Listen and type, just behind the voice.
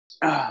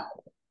Ah,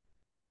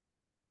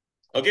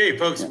 Okay,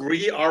 folks, yeah.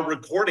 we are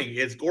recording.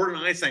 It's Gordon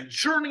Einstein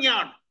churning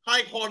out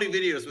high quality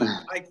videos with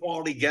high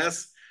quality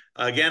guests.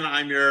 Again,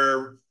 I'm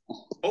your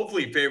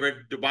hopefully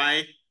favorite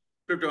Dubai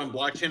crypto and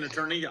blockchain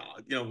attorney,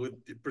 with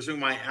pursuing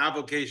my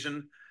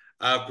avocation,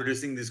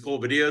 producing these cool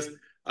videos.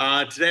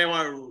 Today, I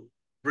want to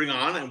bring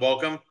on and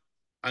welcome,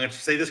 I'm going to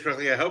say this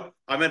correctly, I hope,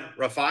 Ahmed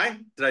Refaie.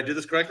 Did I do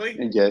this correctly?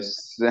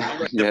 Yes, All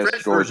right, the yes,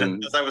 French version,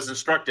 Gordon. as I was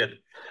instructed.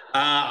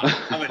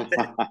 Ahmed,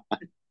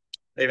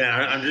 hey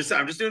man, I'm just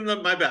doing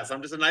my best.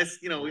 I'm just a nice,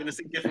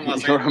 innocent kid from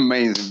Los You're Angeles.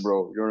 amazing,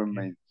 bro. You're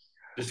amazing.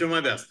 Just doing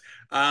my best.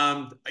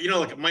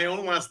 Like my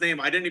own last name,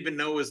 I didn't even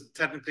know was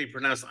technically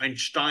pronounced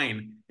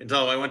Einstein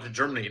until I went to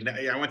Germany. And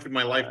I went through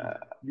my life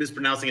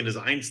mispronouncing it as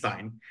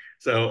Einstein.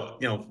 So,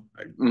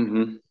 I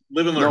Hmm.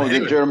 live and learn. No, the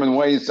Anyway, German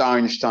way is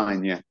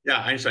Einstein. Yeah.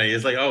 yeah, Einstein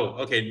is like, oh,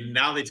 okay,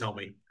 now they tell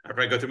me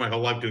after I go through my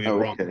whole life doing it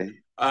wrong. Okay.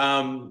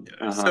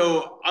 Uh-huh.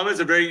 So Ahmed's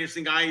a very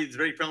interesting guy. He's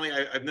very friendly.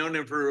 I've known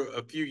him for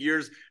a few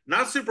years,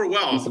 not super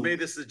well. So maybe Mhm.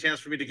 this is a chance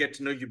for me to get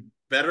to know you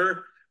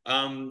better.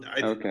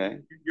 Okay.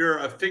 You're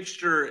a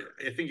fixture,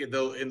 I think, in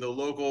the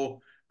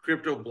local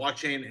crypto,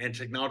 blockchain, and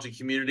technology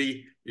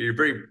community. You're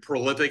very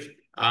prolific.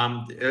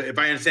 If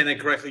I understand it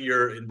correctly,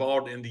 you're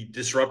involved in the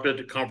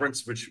Disrupted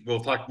conference, which we'll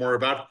talk more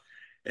about.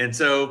 And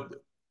so,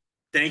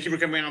 thank you for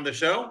coming on the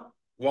show.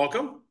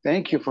 Welcome.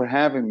 Thank you for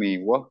having me.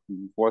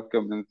 Welcome,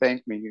 welcome, and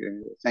thank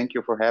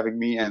you for having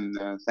me, and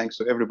thanks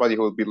to everybody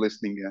who will be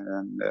listening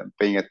and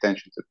paying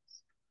attention to.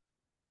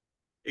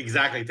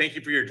 Exactly. Thank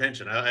you for your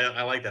attention.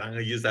 I like that. I'm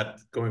going to use that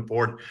going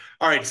forward.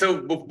 All right.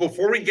 So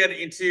before we get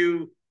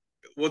into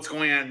what's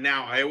going on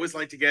now, I always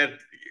like to get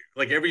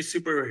like every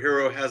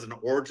superhero has an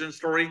origin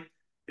story.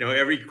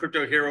 Every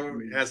crypto hero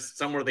has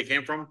somewhere they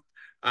came from.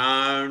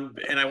 And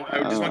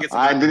I just want to get some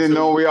I background. didn't So,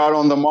 know we are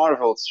on the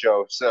Marvel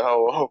show,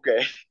 so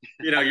okay.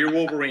 you're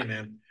Wolverine,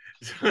 man.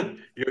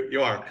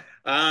 You are.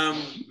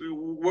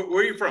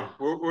 Where are you from?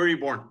 Where are you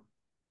born?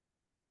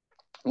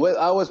 Well,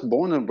 I was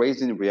born and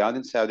raised in Riyadh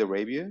in Saudi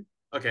Arabia.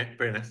 Okay.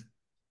 Very nice.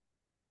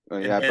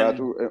 And Yeah, but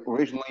then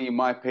originally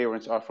my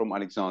parents are from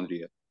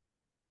Alexandria.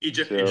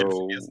 Egyptian,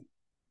 So yes.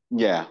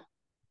 yeah.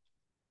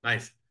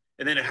 Nice.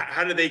 And then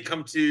how did it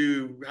come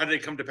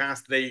to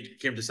pass that they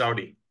came to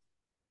Saudi?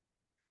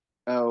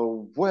 They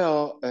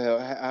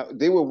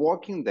were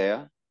working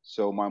there.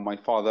 So my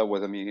father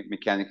was a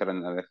mechanical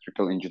and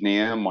electrical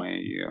engineer. My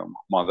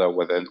mother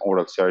was an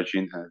oral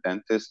surgeon and a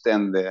dentist,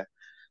 and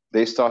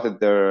they started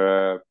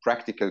their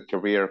practical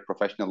career,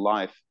 professional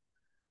life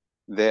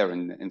there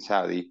in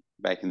Saudi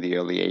back in the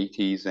early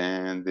 80s,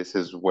 and this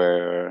is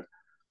where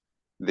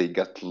they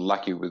got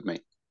lucky with me.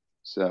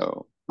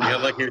 So They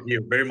got lucky with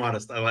you. Very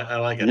modest. I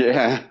like it.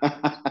 yeah.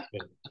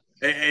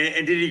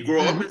 And did he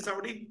grow up in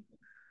Saudi?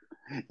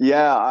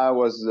 Yeah, I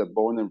was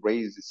born and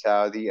raised in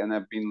Saudi, and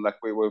I've been like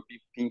we were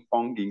ping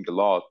ponging a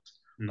lot,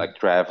 Hmm. like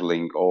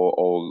traveling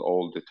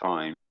all the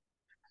time.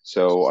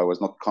 So I was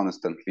not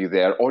constantly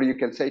there, or you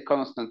can say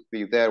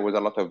constantly there with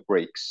a lot of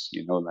breaks,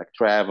 like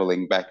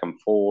traveling back and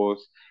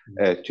forth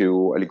to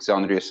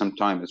Alexandria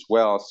sometime as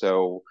well.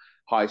 So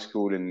high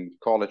school and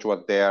college was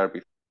there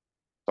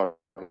before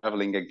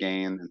traveling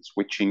again and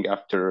switching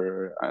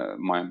after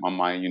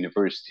my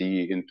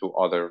university into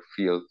other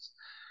fields.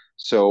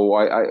 So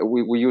I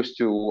used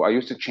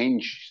to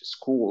change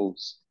schools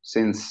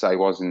Hmm.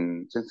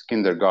 since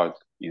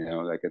kindergarten,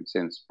 like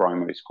since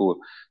primary school.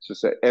 So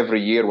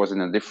every year was in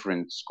a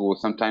different school,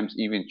 sometimes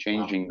even Wow.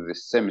 changing the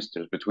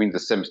semesters between the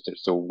semesters.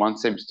 So one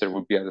semester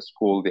would be at a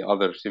school, the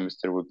other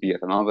semester would be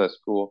at another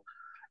school,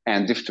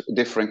 and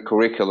different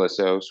curricula.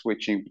 So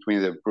switching between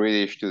the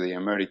British to the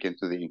American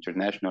to the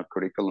international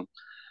curriculum.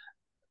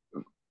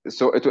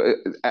 So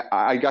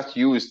I got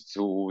used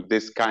to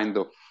this kind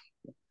of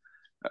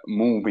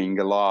moving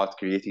a lot,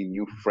 creating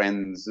new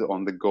friends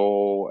on the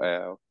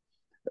go,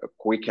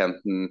 quick and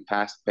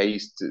fast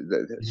paced.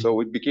 So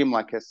Mhm. it became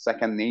like a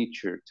second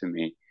nature to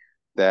me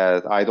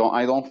that I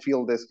don't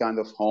feel this kind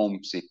of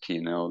homesick,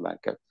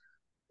 like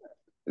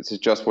it's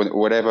just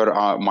whatever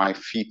my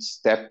feet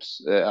steps,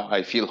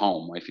 I feel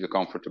home, I feel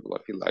comfortable,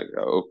 I feel like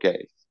okay.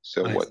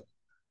 So what? Nice.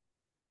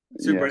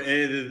 Super. Yeah.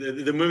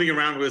 And the moving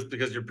around was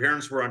because your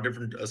parents were on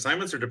different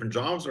assignments or different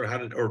jobs, or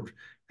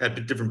had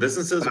different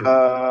businesses, or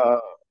Uh,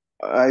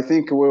 I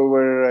think we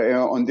were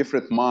on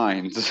different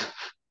minds.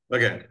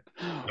 okay.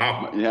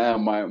 Wow. Yeah,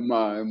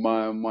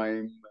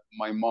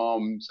 my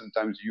mom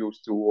sometimes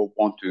used to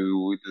want to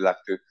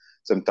like to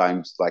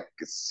sometimes like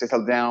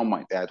settle down.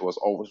 My dad was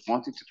always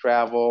wanting to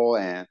travel,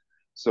 and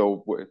so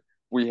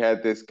we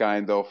had this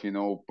kind of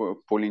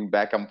pulling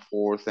back and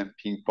forth and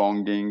ping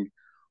ponging.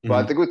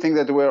 But the Mhm. good thing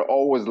that we're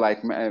always like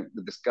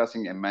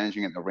discussing and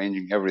managing and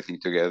arranging everything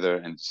together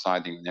and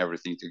deciding on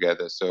everything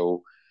together.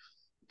 So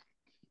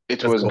it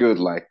That's was cool. good.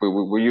 Like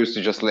we used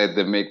to just let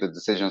them make the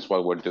decisions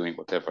while we're doing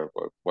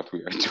what we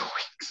are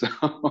doing. So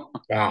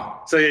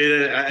Wow. So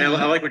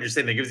I like what you're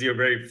saying. It gives you a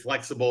very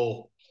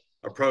flexible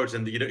approach,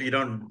 and you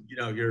don't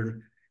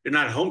you're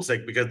not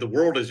homesick because the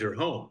world is your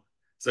home.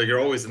 So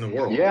you're always in the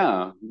world.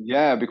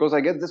 Yeah, because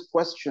I get this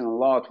question a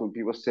lot when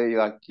people say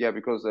like, yeah,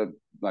 because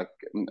like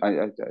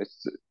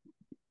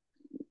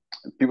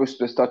people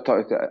start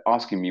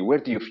asking me, where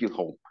do you feel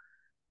home?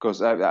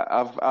 Because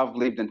I've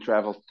lived and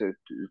traveled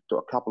to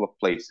a couple of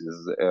places,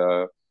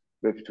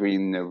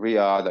 between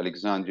Riyadh,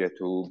 Alexandria,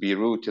 to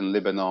Beirut in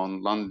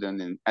Lebanon,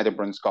 London, and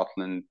Edinburgh in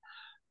Scotland,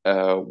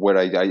 where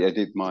I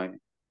did my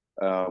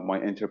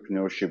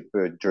entrepreneurship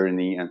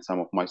journey and some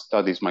of my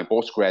studies, my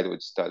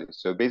postgraduate studies.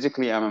 So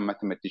basically, I'm a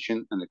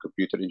mathematician and a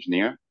computer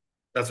engineer.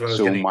 That's what I was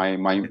So getting.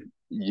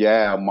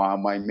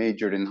 my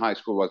major in high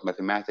school was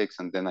mathematics,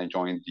 and then I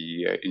joined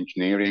the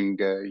engineering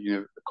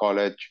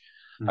college.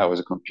 I was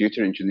a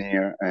computer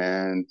engineer,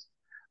 and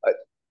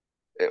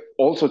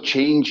also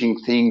changing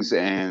things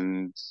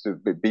and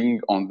being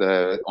on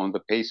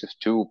the pace of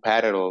two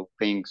parallel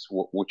things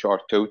which are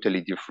totally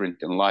different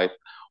in life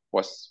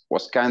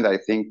was kind of, I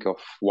think, of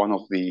one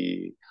of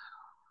the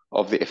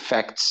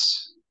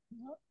effects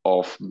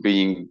of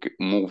being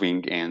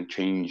moving and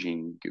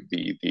changing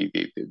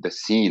the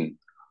scene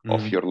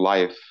of your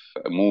life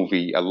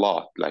movie a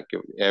lot. Like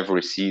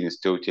every scene is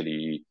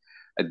totally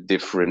a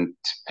different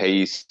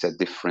pace, a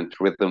different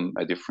rhythm,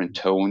 a different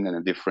tone, and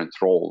a different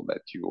role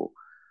that you.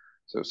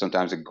 So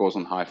sometimes it goes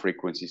on high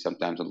frequency,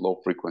 sometimes on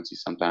low frequency,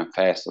 sometimes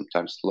fast,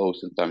 sometimes slow,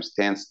 sometimes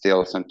stand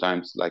still,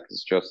 sometimes like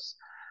it's just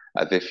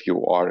as if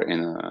you are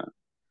in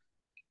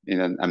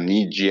an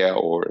amnesia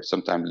or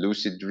sometimes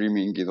lucid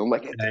dreaming,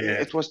 like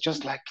it was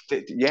just like,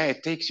 yeah,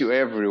 it takes you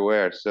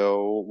everywhere.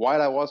 So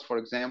while I was, for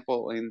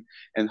example,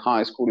 in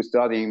high school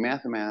studying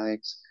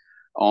mathematics,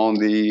 on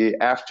the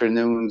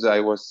afternoons I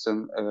was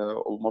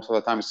most of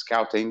the time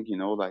scouting,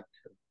 like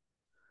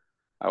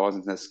I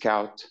wasn't a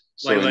scout.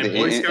 So Like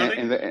Boy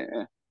Scouting?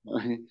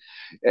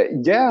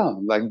 Yeah,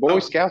 like Boy Oh,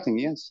 Scouting,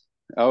 yes.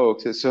 Oh,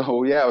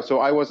 so yeah, so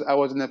I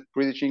was in a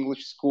British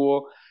English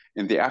school.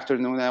 In the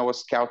afternoon, I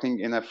was scouting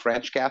in a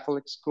French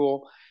Catholic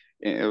school.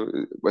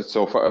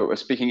 So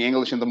speaking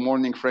English in the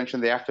morning, French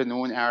in the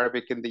afternoon,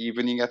 Arabic in the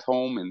evening at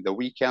home. In the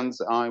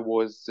weekends, I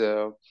was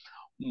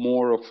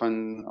more of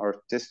an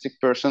artistic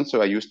person.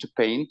 So I used to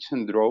paint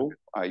and draw.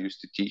 I used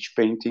to teach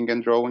painting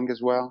and drawing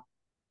as well.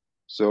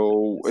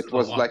 So it oh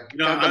was wow. like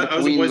kind of I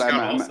was a Boy between like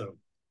Scout also.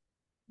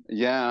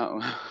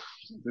 yeah.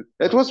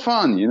 It was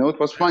fun, it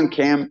was fun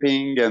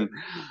camping and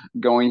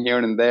going here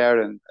and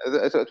there, and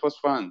it was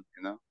fun.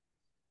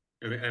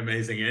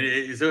 Amazing.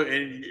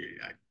 And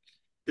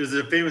there's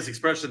a famous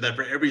expression that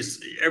for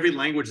every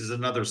language is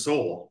another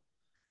soul.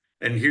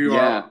 And here you are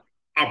Yeah,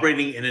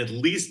 operating in at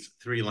least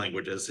three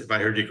languages, if I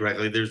heard you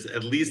correctly. There's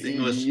at least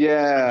English, French, and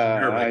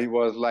yeah, I Arabic.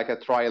 was like a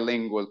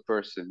trilingual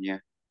person. Yeah,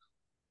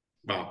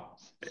 Wow.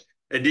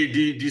 And do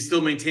you still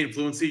maintain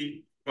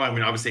fluency? Well, I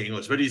mean, obviously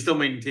English, but do you still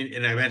maintain,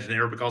 and I imagine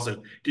Arabic also,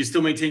 do you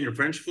still maintain your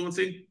French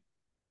fluency?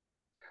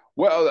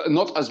 well,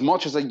 not as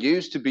much as I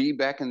used to be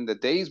back in the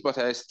days, but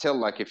I still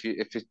like, if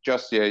it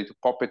just, yeah, to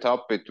pop it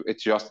up, it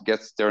just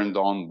gets turned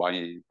on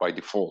by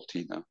default.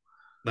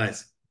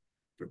 Nice.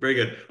 Very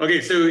good.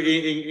 Okay, so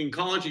in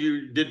college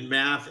you did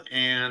math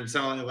and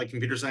sounded like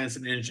computer science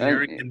and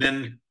engineering, And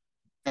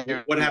and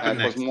then what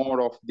happened it was next?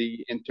 more of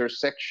the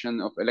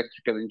intersection of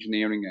electrical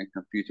engineering and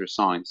computer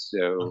science.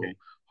 So Okay.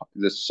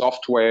 the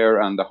software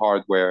and the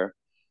hardware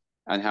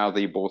and how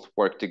they both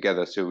work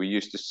together. So we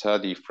used to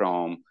study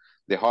from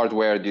the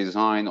hardware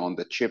design on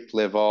the chip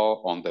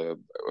level, on the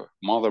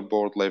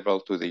motherboard level,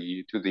 to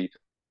the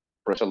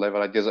processor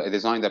level. I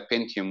designed a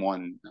Pentium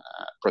 1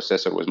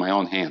 processor with my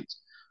own hands,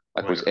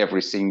 like Right. with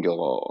every single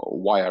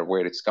wire,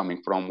 where it's coming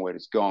from, where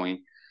it's going,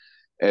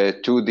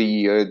 to the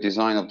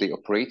design of the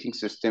operating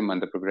system and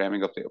the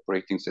programming of the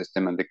operating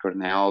system and the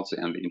kernels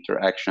and the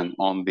interaction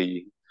on the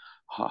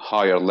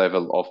higher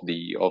level of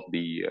the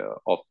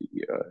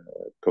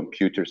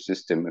computer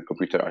system,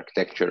 computer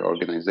architecture,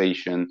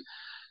 organization,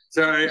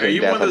 So are the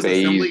you one of those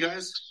database. assembly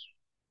guys?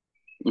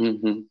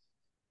 Hmm.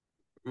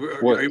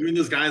 Are What? you one of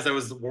those guys that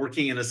was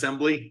working in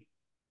assembly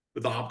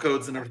with the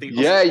opcodes and everything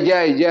else?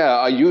 Yeah.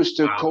 I used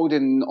to Wow. code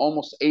in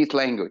almost 8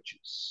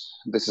 languages.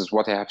 This is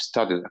what I have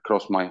studied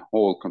across my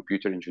whole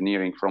computer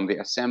engineering, from the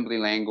assembly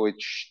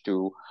language to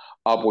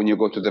up when you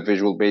go to the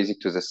Visual Basic,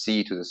 to the C,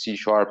 to the C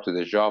sharp, to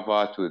the Java,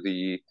 to the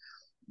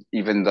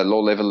even the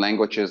low level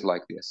languages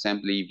like the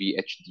assembly,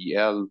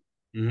 VHDL,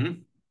 Hmm.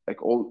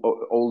 like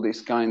all this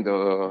kind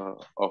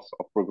of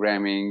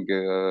programming,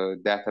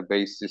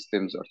 database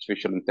systems,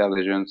 artificial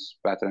intelligence,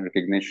 pattern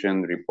recognition,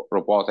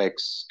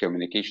 robotics,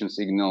 communication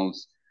signals.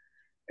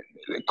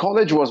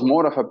 College was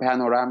more of a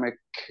panoramic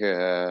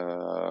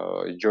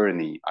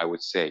journey, I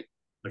would say.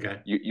 Okay.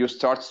 You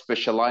start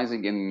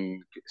specializing in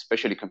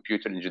especially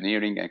computer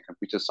engineering and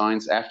computer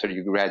science after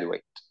you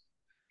graduate.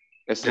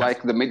 It's Yes. like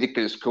the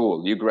medical school.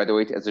 You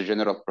graduate as a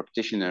general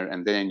practitioner, and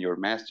then in your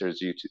master's,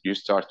 you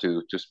start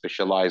to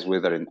specialize,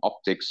 whether in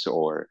optics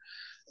or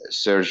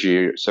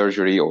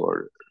surgery or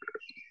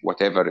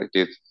whatever it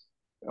is,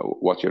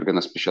 what you're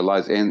going to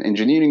specialize in.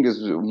 Engineering is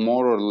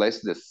more or less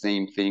the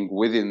same thing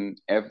within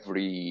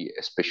every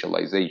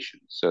specialization.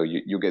 So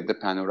you get the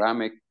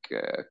panoramic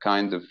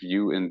kind of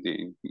view in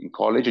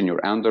college in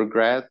your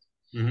undergrad,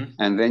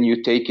 and then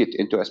you take it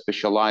into a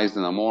specialized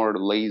and a more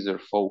laser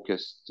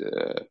focused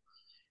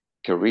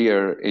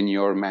career in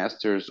your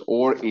master's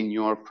or in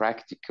your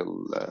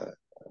practical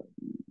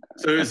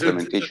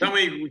implementation.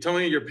 So tell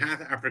me your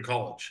path after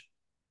college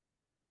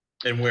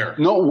and where.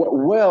 No,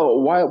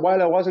 well,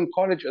 while I was in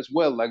college as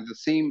well, like the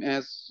same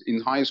as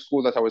in high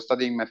school, that I was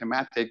studying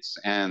mathematics,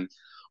 and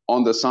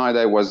on the side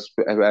I was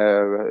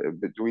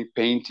doing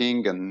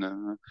painting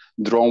and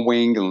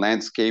drawing and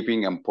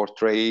landscaping and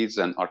portraits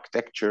and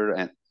architecture,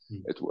 and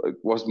it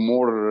was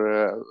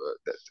more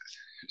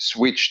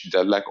switched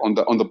like on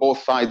the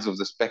both sides of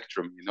the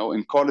spectrum. You know,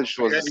 in college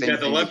it was the same You got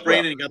the thing left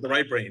brain and you got the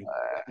right brain.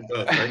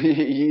 Both, right?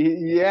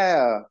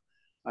 Yeah,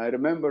 I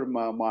remember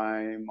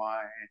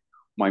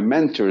my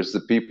mentors,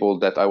 the people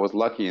that I was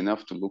lucky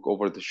enough to look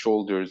over the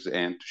shoulders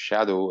and to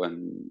shadow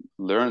and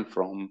learn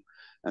from,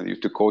 and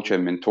used to coach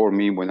and mentor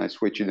me when I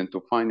switched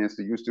into finance.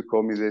 They used to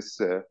call me this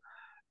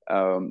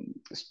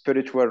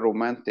spiritual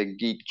romantic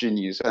geek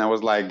genius, and I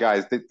was like,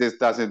 guys, this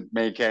doesn't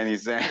make any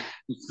sense.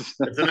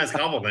 It's a nice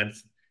compliment.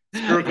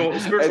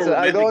 Spiritual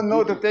I don't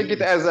know to take it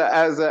as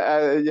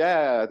a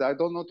yeah. I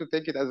don't know to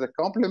take it as a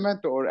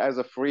compliment or as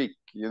a freak.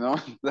 You know,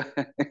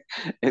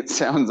 it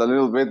sounds a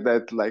little bit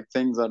that like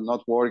things are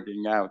not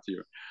working out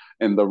here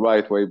in the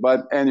right way.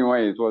 But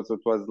anyway, it was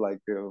like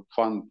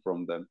fun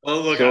from them.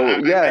 Well, look, so, I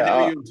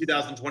know you in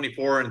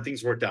 2024 and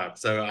things worked out.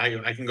 So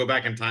I can go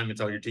back in time and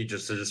tell your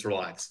teachers to just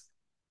relax.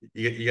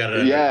 You got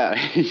it.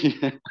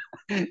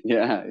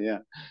 Yeah.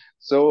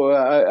 So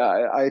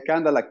I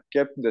kind of like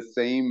kept the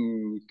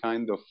same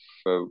kind of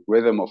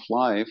rhythm of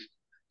life.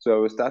 So I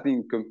was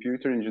studying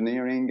computer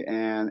engineering,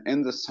 and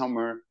in the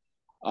summer,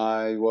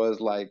 I was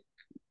like,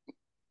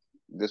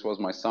 this was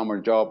my summer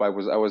job. I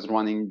was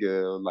running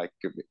like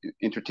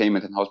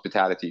entertainment and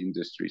hospitality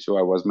industry. So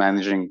I was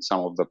managing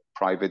some of the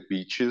private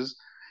beaches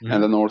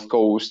and the North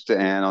Coast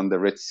and on the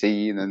Red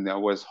Sea, and then I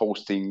was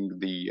hosting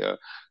the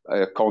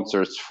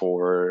concerts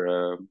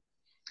for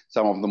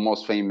some of the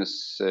most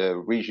famous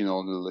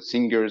regional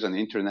singers and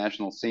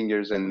international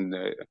singers, and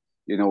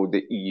you know,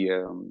 the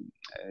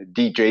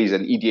DJs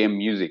and EDM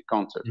music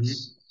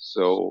concerts.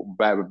 So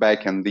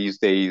back in these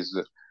days,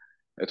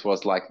 it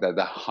was like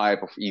the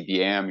hype of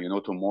EDM, you know,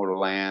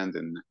 Tomorrowland,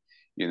 and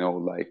you know,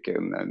 like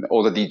and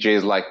all the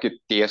DJs like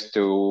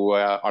Tiesto,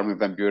 Armin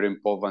van Buuren,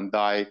 Paul van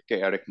Dyk,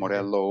 Eric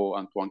Morello,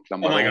 Antoine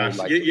Clamaran. Oh my gosh!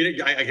 Like,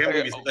 I can't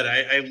believe you said that.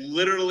 I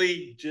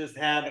literally just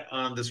had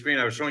on the screen.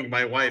 I was showing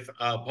my wife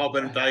Paul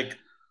van Dyk.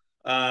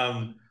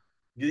 Paul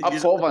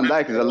van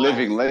Dyk is a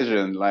living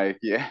legend. Like,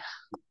 yeah.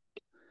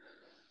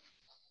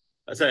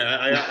 I say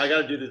I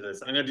got to do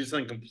this. I'm going to do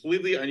something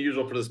completely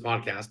unusual for this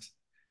podcast.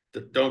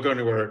 Don't go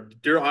anywhere,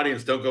 dear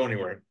audience. Don't go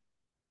anywhere.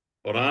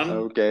 Hold on.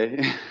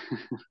 Okay.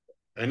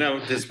 I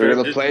know. We're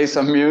gonna play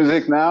some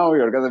music now.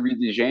 You're gonna be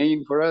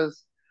DJing for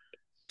us.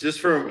 Just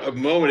for a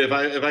moment,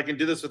 if I can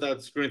do this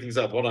without screwing things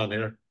up. Hold on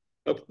here.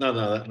 Oh no.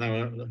 Hold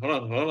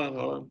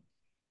on.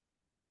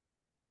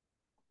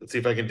 Let's see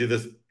if I can do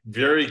this.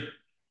 Here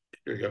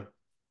we go.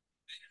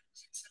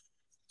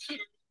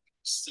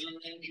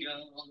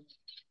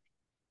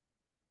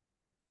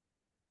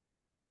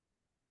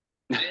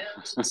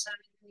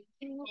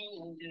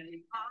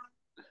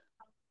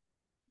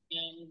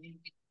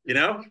 You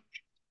know?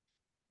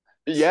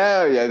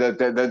 Yeah.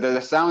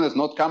 The sound is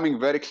not coming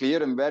very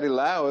clear and very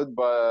loud,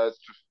 but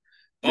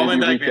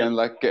maybe we can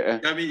like you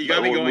got me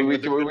going. We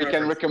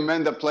can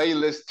recommend a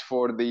playlist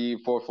for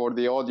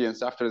the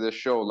audience after the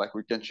show. Like,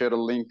 we can share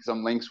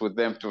some links with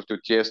them to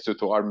Tiesto,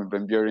 to Armin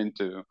van Buuren,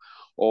 to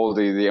all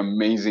the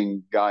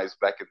amazing guys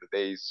back in the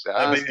days.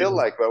 Still,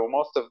 like, well,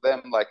 most of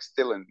them like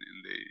still in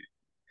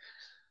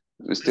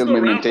the still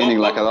maintaining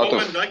like a lot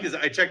of.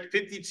 I checked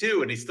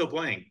 52 and he's still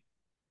playing.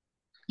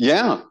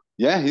 Yeah,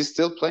 he's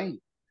still playing.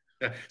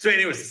 Yeah. So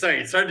anyways, sorry,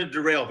 it started to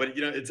derail, but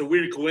you know, it's a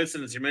weird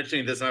coincidence you're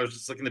mentioning this. And I was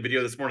just looking at the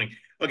video this morning.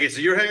 Okay,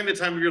 so you're having the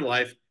time of your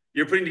life.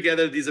 You're putting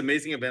together these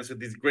amazing events with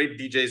these great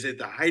DJs at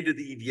the height of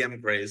the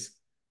EDM craze.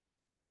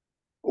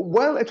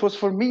 Well, it was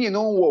for me, you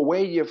know, a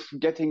way of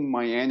getting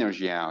my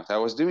energy out. I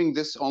was doing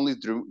this only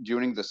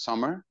during the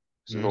summer.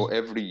 So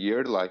every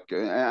year, like,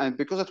 and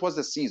because it was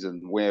the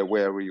season where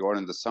you are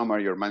in the summer,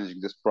 you're managing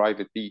this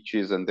private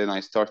beaches, and then I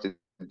started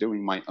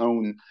doing my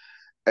own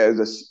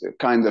this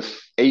kind of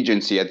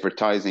agency,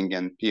 advertising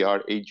and PR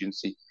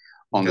agency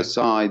on the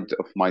side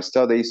of my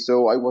studies.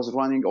 So I was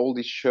running all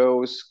these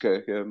shows,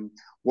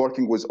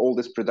 working with all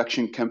these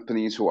production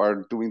companies who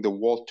are doing the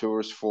world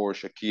tours for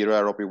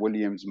Shakira, Robbie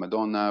Williams,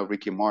 Madonna,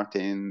 Ricky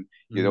Martin,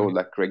 you know,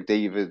 like Craig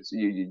David,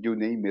 you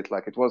name it.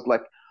 Like, it was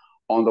like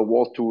on the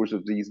world tours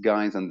of these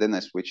guys. And then I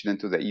switched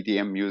into the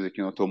EDM music,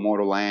 you know,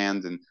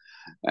 Tomorrowland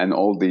and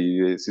all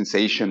the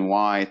Sensation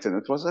White, and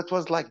it was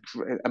like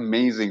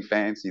amazing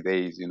fancy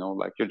days, you know,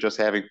 like you're just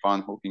having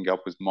fun, hooking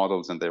up with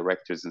models and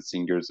directors and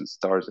singers and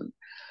stars, and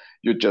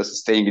you're just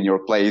staying in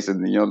your place,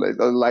 and you know,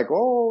 like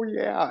oh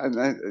yeah, and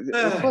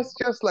it was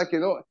just like, you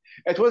know,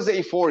 it was the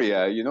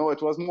euphoria, you know,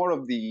 it was more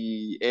of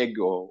the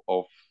ego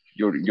of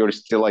you're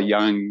still a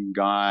young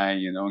guy,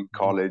 you know, in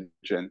college,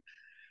 and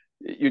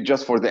you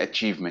just for the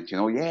achievement,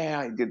 yeah,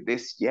 I did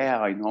this, yeah,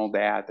 I know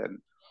that. And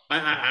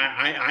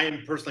I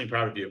am personally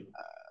proud of you.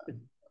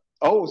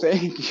 oh,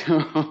 thank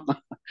you.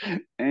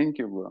 Thank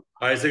you, bro.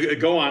 All right, so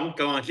go on,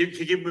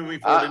 keep moving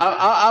forward.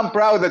 I'm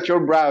proud that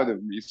you're proud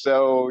of me.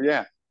 So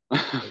yeah,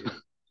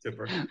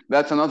 Super.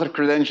 that's another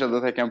credential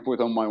that I can put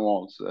on my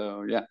wall.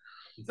 So yeah.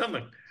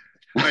 Something.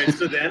 All right,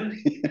 so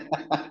then.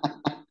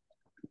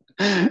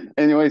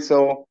 Anyway,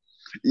 so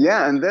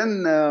yeah, and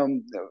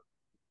then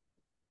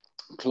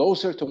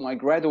closer to my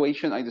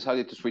graduation, I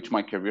decided to switch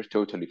my career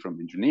totally from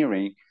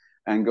engineering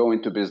and go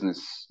into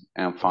business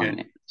and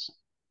finance. Okay.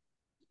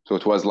 So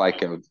it was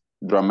like a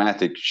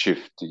dramatic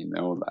shift,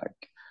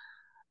 like.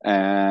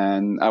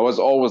 And I was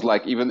always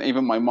like,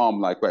 even my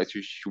mom, like, right,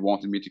 she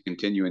wanted me to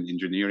continue in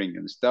engineering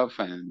and stuff,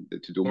 and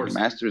to do my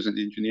master's in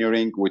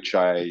engineering, which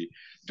I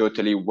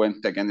totally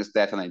went against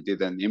that, and I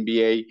did an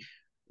MBA.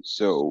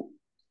 So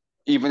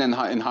even in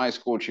high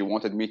school, she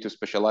wanted me to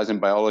specialize in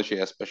biology.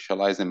 I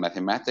specialized in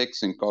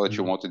mathematics. In college,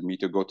 she wanted me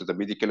to go to the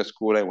medical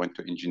school. I went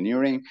to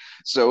engineering.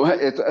 So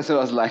it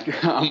was like,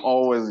 I'm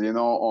always,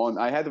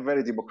 I had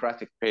very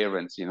democratic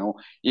parents,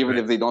 even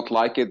if they don't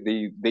like it,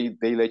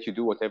 they let you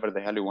do whatever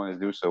the hell you want to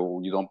do. So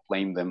you don't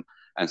blame them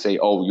and say,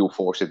 oh, you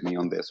forced me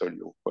on this, or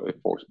you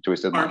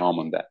twisted my arm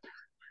on that,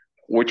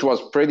 which was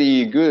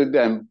pretty good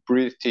and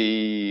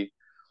pretty.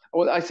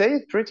 Well, I say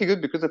it pretty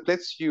good because it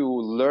lets you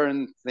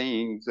learn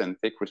things and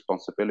take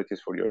responsibilities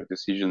for your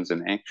decisions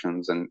and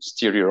actions and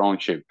steer your own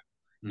ship.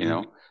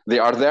 They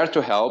are there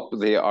to help.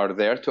 They are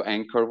there to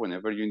anchor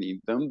whenever you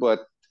need them. But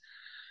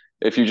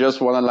if you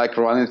just want to like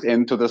run it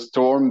into the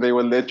storm, they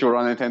will let you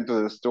run it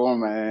into the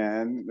storm.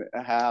 And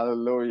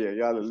hallelujah,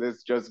 yeah,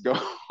 let's just go.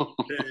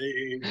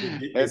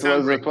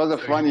 It was a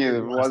funny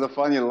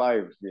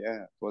life.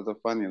 Yeah, it was a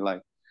funny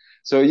life.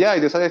 So yeah, I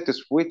decided to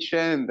switch,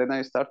 and then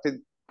I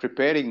started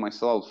preparing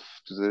myself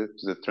to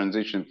the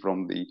transition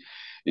from the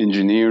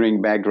engineering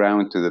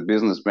background to the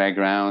business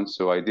background.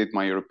 So I did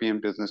my European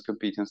Business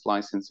Competence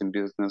License in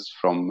Business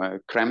from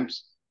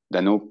Krems,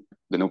 Danube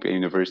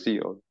University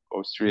of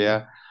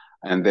Austria.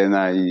 And then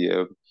I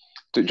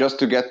did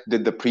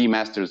the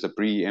pre-masters, the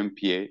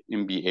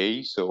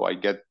pre-MBA. So I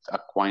get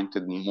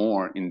acquainted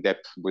more in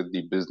depth with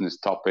the business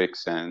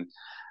topics, and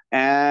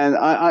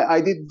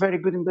I did very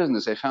good in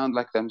business. I found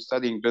like I'm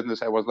studying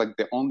business. I was like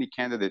the only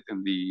candidate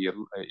in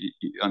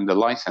the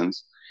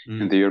license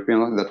in the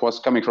European that was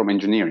coming from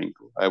engineering.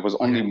 I was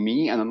only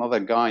me and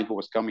another guy who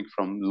was coming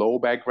from law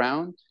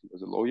background. He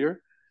was a lawyer,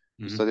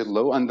 studied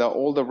law, and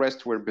all the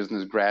rest were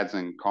business grads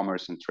and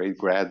commerce and trade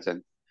grads.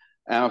 And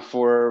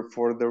for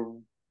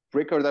the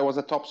record, I was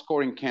a top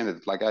scoring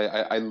candidate. Like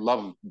I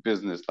love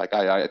business. Like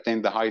I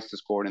attained the highest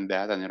score in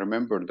that. And I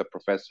remember the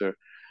professor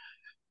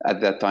at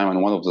that time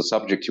on one of the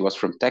subjects. He was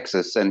from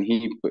Texas, and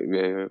he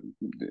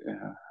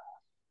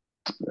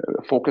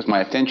focused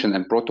my attention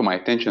and brought to my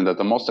attention that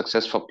the most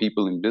successful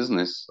people in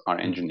business are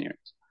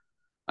engineers.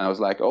 And I was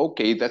like,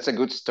 okay, that's a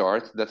good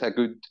start. That's a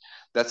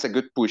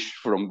good push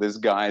from this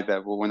guy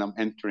that when I'm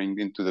entering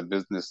into the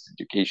business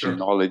education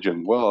knowledge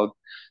and world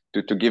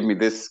to give me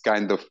this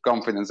kind of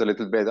confidence a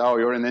little bit. Oh,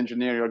 you're an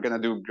engineer, you're gonna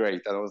do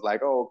great. And I was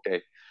like, oh,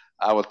 okay,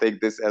 I will take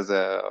this as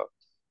a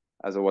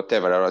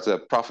whatever, or as a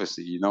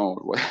prophecy,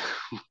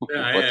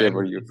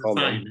 whatever you call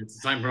it. It's a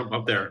sign from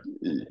up there.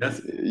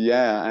 Yes.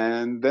 Yeah,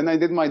 and then I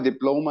did my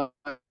diploma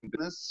in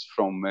business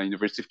from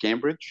University of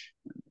Cambridge,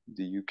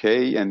 the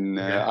UK, and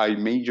I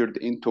majored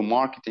into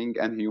marketing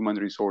and human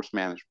resource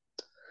management.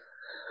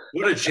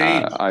 What a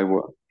change!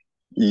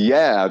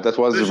 Yeah, that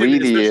was especially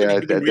really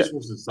the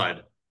resources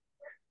side.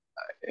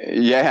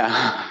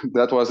 Yeah,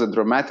 that was a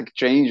dramatic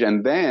change,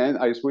 and then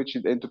I switched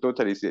it into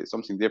totally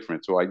something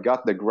different. So I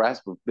got the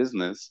grasp of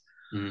business.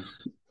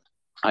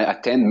 I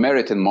attend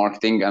merit in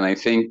marketing, and I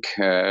think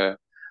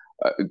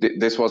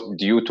this was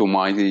due to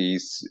my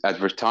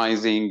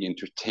advertising,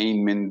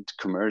 entertainment,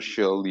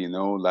 commercial,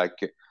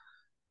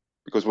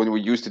 because when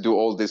we used to do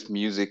all this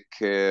music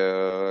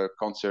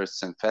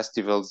concerts and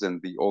festivals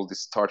and all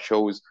these star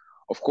shows,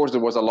 of course,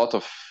 there was a lot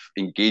of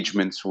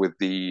engagements with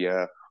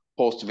the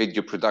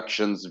post-video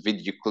productions,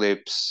 video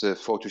clips,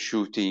 photo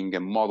shooting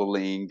and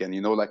modeling, and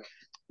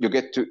you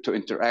get to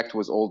interact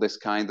with all this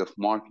kind of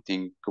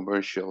marketing,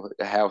 commercial,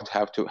 how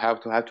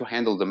to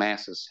handle the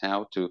masses,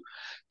 how to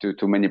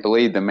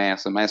manipulate the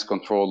mass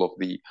control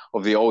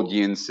of the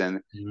audience,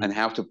 and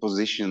how to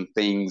position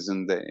things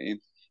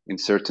in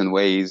certain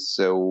ways.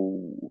 So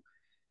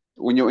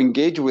when you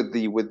engage with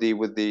the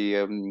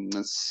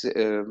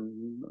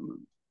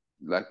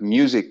like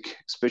music,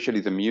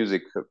 especially the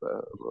music,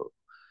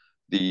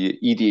 the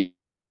EDM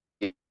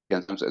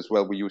as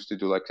well, we used to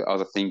do like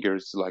other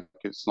singers, like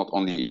it's not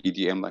only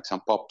EDM, like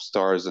some pop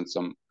stars and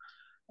some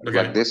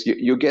like this.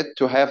 You get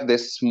to have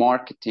this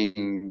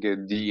marketing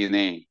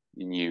DNA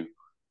in you.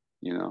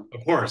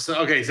 Of course.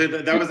 Okay, so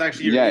that was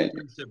actually your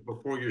internship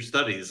before your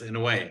studies, in a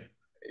way.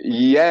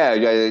 Yeah,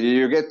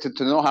 you get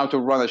to know how to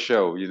run a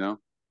show.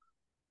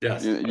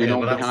 Yes.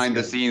 Behind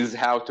the scenes,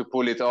 how to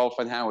pull it off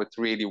and how it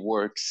really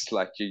works.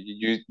 Like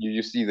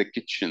you see the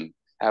kitchen,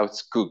 how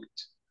it's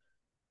cooked.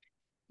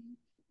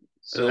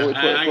 So it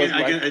was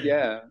like,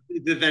 yeah.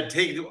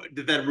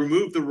 Did that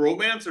remove the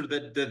romance, or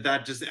did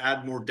that just add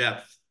more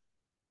depth?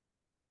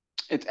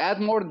 It add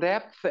more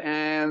depth,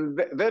 and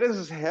there is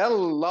a hell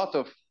lot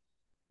of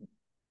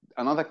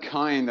another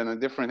kind and a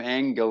different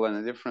angle and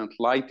a different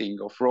lighting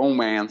of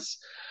romance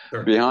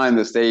Sure. behind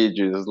the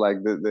stages. Like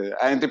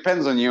and it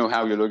depends on you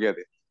how you look at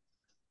it.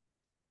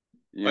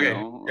 You Okay.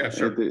 know, Yeah,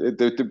 sure. it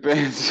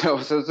depends.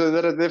 So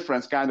there are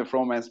different kind of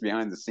romance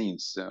behind the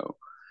scenes. So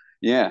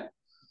yeah.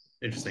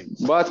 Interesting.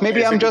 But maybe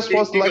Okay, so I'm just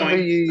was keep like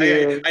going.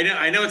 the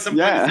I know at some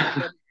point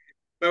this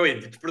yeah. wait,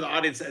 for the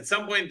audience, at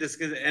some point this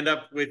could end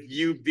up with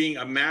you being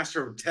a master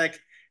of tech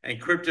and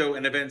crypto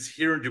and events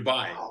here in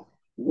Dubai.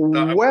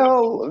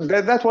 Well,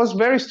 that was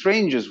very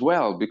strange as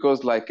well, because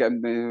like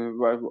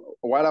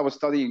while I was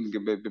studying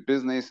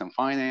business and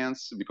finance,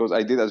 because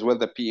I did as well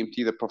the PMT,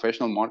 the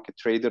professional market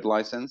trader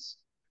license,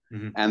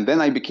 and then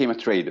I became a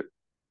trader.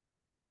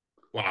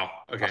 Wow.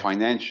 Okay. A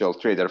financial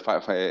trader,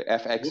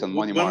 FX and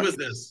money When markets.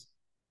 was this?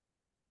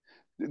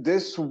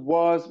 This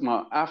was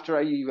after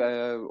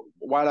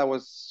while I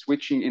was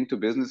switching into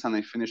business, and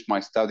I finished my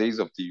studies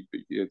of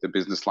the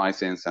business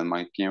license and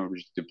my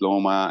PMT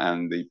diploma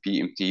and the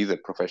PMT, the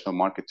professional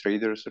market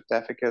trader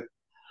certificate.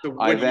 So I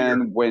what year,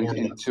 then went more or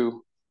less?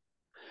 into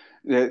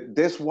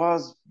this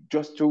was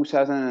just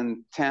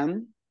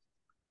 2010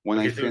 when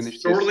I Okay, so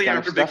finished this shortly kind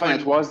of after stuff, and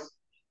Bitcoin, it was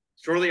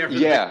shortly after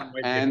the yeah, Bitcoin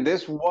white and paper.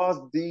 this was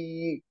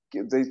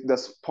the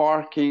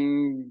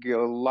sparking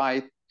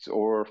light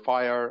or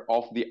fire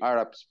of the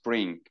Arab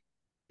Spring.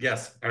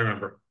 Yes, I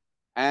remember.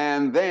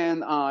 And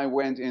then I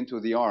went into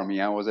the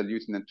army. I was a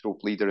lieutenant troop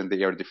leader in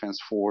the air defense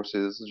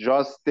forces,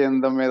 just in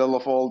the middle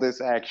of all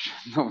this action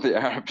of the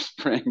Arab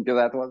Spring.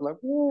 That was like,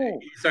 whoa,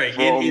 Sorry,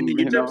 in from,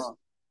 Egypt?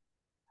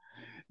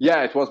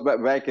 yeah, it was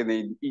back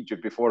in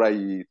Egypt before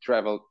I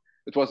traveled.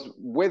 It was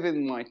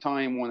within my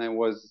time when I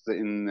was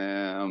in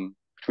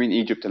between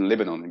Egypt and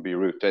Lebanon in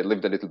Beirut. I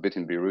lived a little bit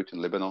in Beirut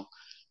in Lebanon.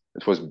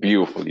 It was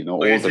beautiful, Okay,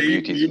 all so the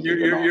beauties in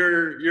Lebanon.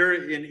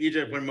 you're in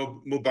Egypt when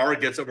Mubarak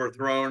gets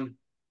overthrown.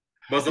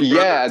 Muslim Yeah,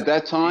 Brothers. at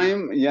that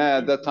time, Doing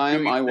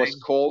I its was thing.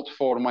 called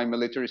for my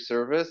military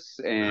service,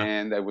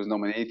 and I was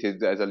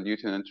nominated as a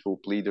lieutenant troop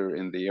leader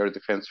in the air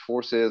defense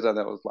forces. And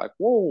I was like,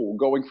 whoa,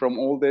 going from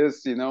all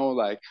this,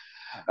 like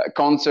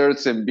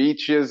concerts and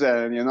beaches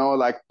and,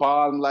 like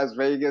Palm, Las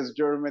Vegas,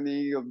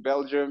 Germany,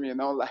 Belgium,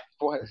 like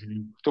what,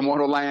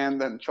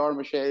 Tomorrowland and Sharm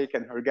el-Sheikh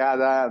and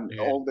Hurghada and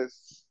all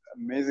this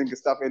amazing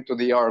stuff into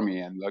the army.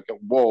 And like,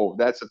 whoa,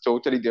 that's a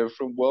totally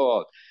different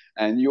world.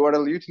 And you are a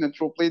lieutenant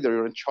troop leader.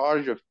 You're in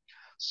charge of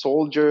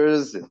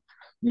soldiers and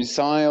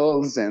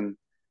missiles and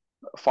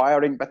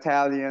firing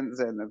battalions,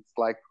 and it's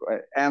like,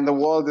 and the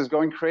world is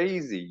going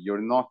crazy.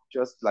 You're not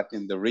just like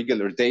in the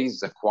regular days,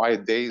 the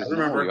quiet days.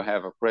 No, you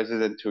have a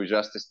president who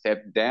just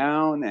stepped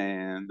down,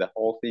 and the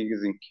whole thing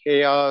is in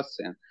chaos,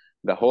 and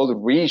the whole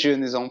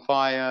region is on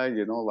fire.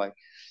 Like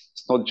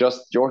it's not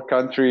just your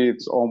country;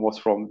 it's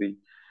almost from the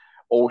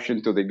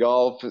ocean to the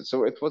Gulf.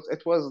 So it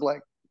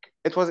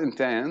was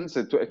intense.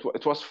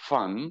 It was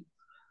fun,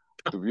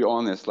 to be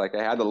honest. Like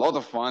I had a lot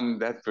of fun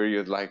that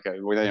period. Like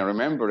when I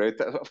remember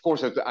it, of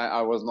course,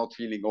 I was not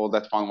feeling all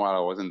that fun while I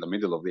was in the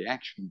middle of the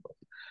action. But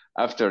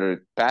after it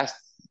passed,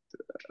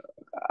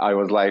 I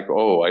was like,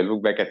 oh, I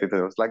look back at it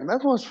and I was like,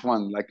 that was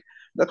fun. Like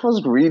that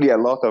was really a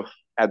lot of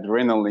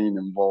adrenaline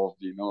involved.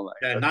 Like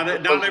Yeah,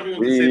 that not was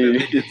everyone can say that really.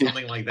 they did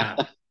something like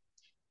that.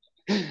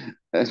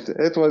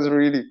 It was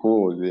really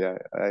cool. Yeah,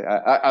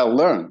 I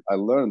learned. I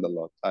learned a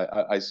lot.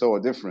 I saw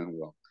a different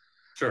world.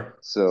 Sure.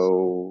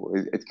 So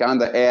it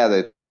kind of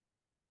added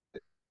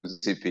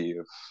recipe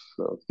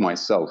of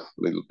myself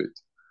a little bit.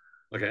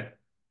 Okay.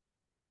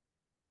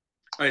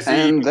 All right, so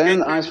And you then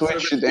get I through the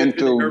service, switched you get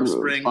through the Arab into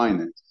Spring.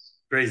 finance.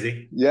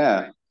 Crazy.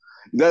 Yeah,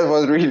 that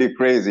was really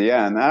crazy.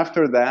 Yeah, and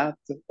after that,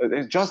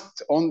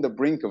 just on the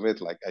brink of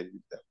it, like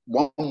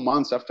 1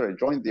 month after I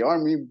joined the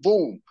army,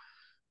 boom,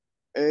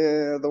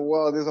 the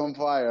world is on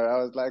fire.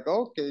 I was like,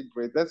 okay,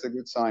 great, that's a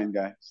good sign,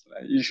 guys.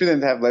 You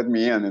shouldn't have let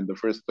me in the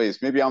first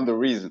place. Maybe I'm the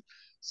reason.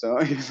 So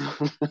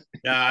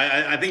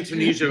yeah, I think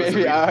Tunisia was the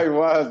maybe reason. I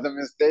was the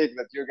mistake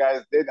that you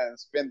guys did and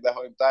spent the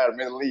whole entire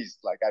Middle East.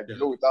 Like I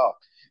blew it up.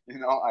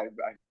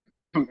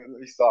 I Middle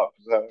East up.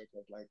 So it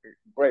was like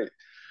great.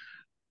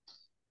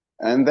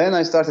 And then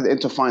I started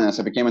into finance.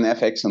 I became an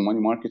FX and money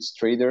markets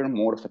trader,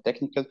 more of a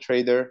technical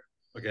trader.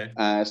 Okay.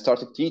 I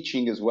started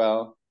teaching as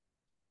well.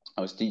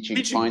 I was teaching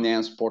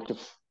finance,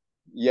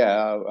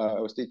 I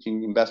was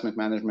teaching investment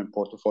management,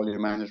 portfolio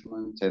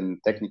management,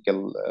 and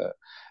technical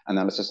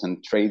analysis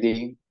and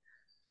trading.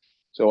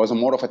 So I was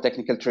more of a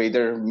technical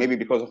trader, maybe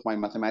because of my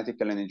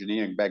mathematical and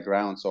engineering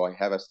background. So I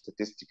have a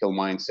statistical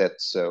mindset.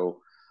 So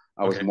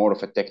I was more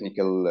of a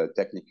technical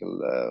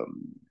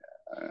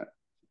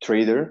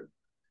trader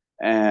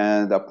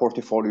and a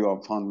portfolio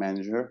and fund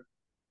manager.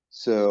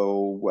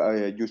 So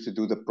I used to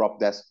do the prop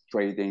desk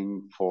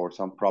trading for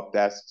some prop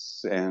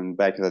desks, and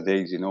back in the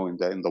days, in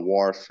the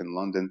wharf in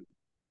London.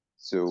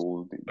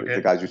 So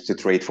the guys used to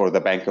trade for the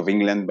Bank of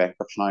England, Bank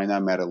of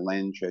China, Merrill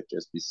Lynch,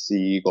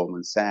 HSBC,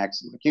 Goldman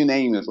Sachs, like you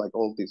name it, like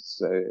all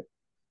these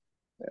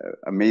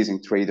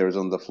amazing traders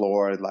on the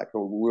floor. Like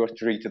we were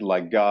treated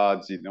like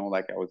gods, you know.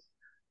 Like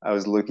I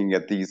was looking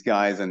at these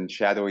guys and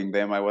shadowing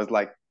them. I was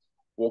like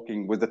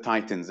walking with the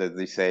titans, as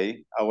they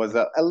say. I was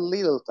a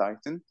little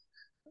titan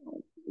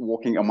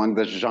walking among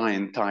the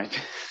giant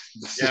titans.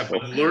 Yeah,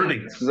 but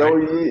learning, So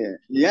right?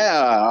 yeah,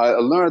 I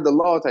learned a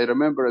lot. I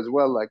remember as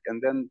well. Like,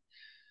 and then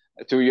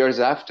 2 years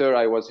after,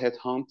 I was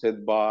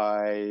headhunted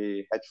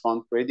by hedge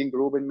fund trading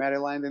group in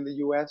Maryland in the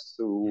U.S.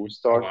 to Oh,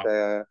 start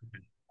wow.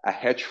 a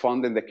hedge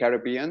fund in the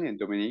Caribbean in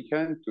Dominica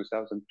in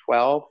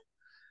 2012.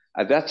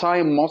 At that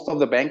time, most of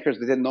the bankers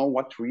didn't know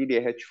what really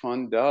a hedge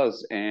fund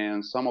does,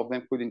 and some of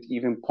them couldn't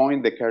even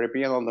point the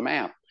Caribbean on the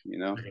map, you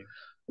know. Okay.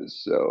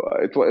 So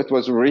it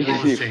was The world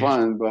has really changed.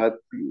 fun, but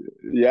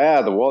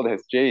yeah, the world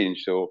has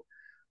changed. So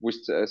we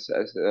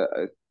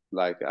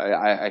like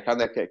I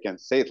kind of can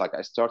say it like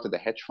I started a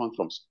hedge fund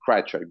from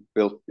scratch. I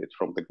built it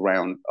from the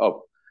ground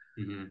up.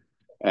 Mm-hmm.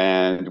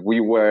 And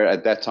we were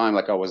at that time,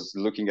 like I was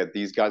looking at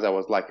these guys, I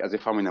was like as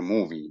if I'm in a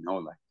movie, you know,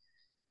 like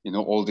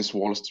all these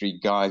Wall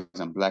Street guys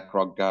and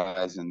BlackRock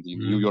guys and the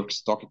New Mm-hmm. York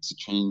Stock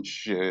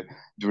Exchange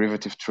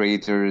derivative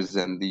traders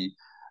and the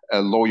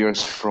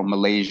lawyers from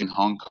Malaysia and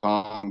Hong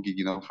Kong,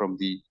 from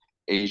the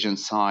Asian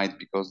side,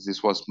 because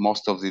this was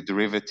most of the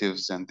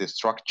derivatives and the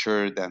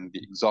structured and the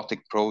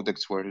exotic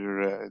products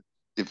were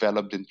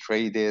developed and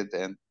traded.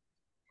 And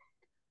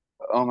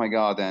oh my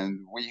God, and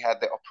we had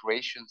the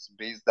operations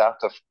based out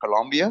of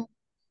Colombia.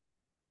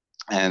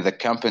 And the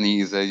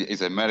company is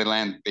a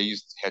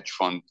Maryland-based hedge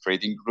fund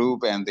trading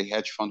group, and the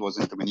hedge fund was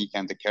in Dominica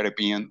and the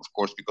Caribbean, of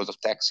course, because of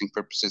taxing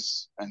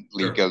purposes and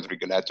Sure. legal,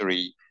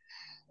 regulatory,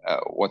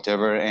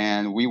 whatever.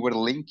 And we were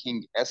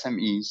linking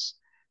SMEs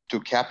to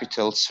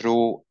capital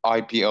through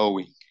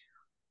IPOing.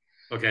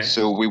 Okay.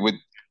 So we would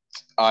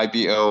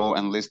IPO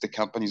and list the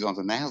companies on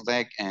the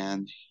Nasdaq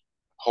and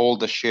hold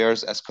the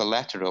shares as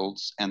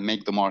collaterals and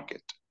make the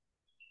market.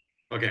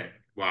 Okay.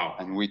 Wow.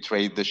 And we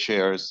trade the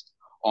shares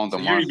on the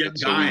So you're a market. young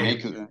So we guy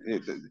make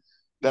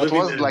that living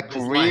was like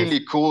this life.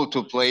 really cool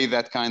to play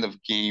that kind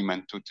of game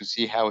and to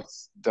see how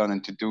it's done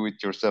and to do it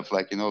yourself.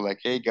 Like, like,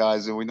 hey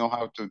guys, we know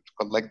how to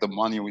collect the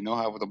money. We know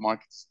how the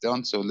market's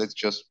done. So let's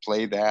just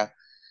play that.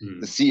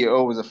 The Mm.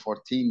 CEO was a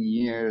 14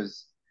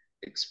 years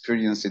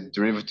experienced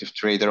derivative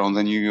trader on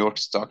the New York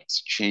Stock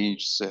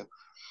Exchange. So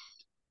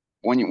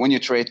when you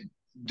trade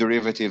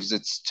derivatives,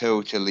 it's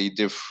totally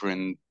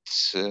different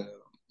uh,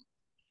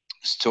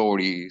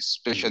 story,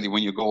 especially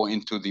when you go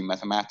into the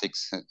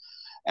mathematics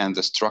and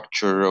the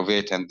structure of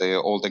it and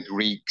all the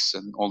Greeks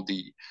and all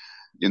the,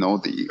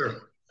 the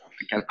Sure.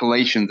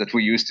 calculations that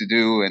we used to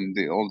do and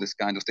all this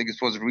kind of thing.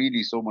 It was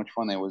really so much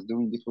fun. I was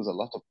doing it with a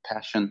lot of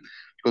passion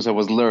because I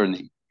was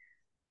learning.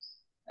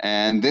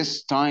 And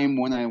this time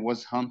when I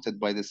was hunted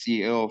by the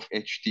CEO of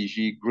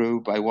HTG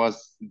Group, I was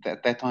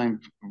at that time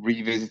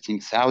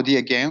revisiting Saudi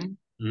again.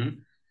 Mm-hmm.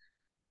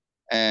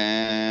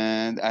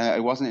 And I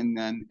was in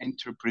an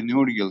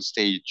entrepreneurial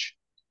stage.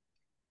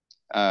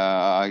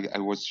 I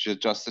was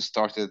just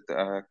started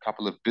a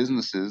couple of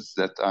businesses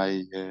that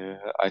I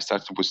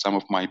started with some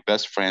of my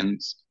best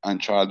friends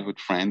and childhood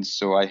friends.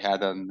 So I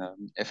had an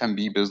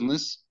F&B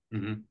business,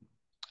 Mm-hmm.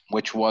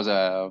 which was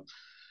a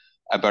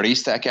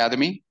barista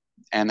academy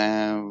and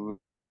a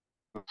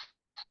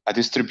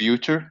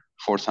distributor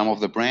for some of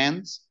the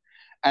brands.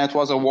 And it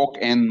was a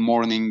walk-in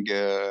morning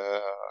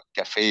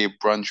cafe,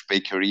 brunch,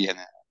 bakery, and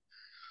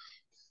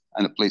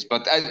a place.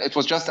 But it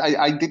was just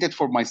I did it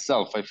for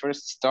myself. I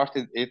first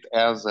started it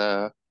as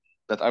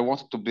that I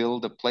wanted to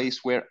build a place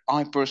where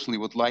I personally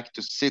would like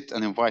to sit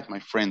and invite my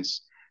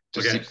friends to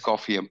Okay. sip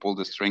coffee and pull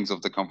the strings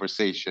of the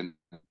conversation.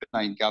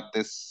 I got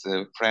this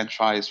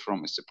franchise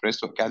from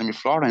Espresso Academy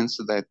Florence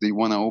that they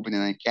want to open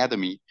an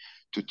academy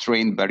to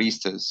train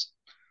baristas.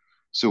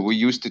 So we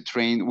used to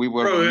train. We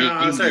were Bro, I'm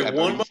mainly a sorry. One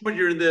barista.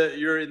 moment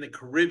you're in the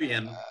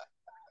Caribbean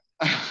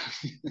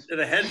at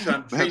a hedge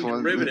fund That trading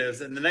was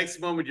derivatives, and the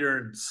next moment you're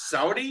in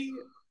Saudi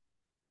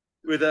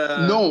with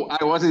a No,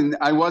 I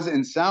was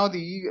in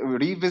Saudi,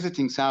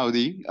 revisiting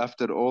Saudi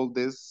after all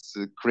this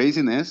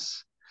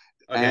craziness,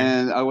 okay.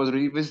 and I was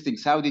revisiting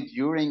Saudi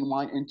during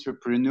my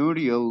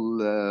entrepreneurial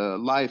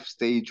life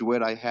stage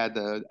where I had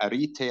a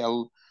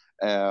retail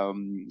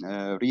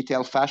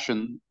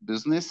fashion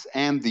business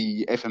and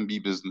the F&B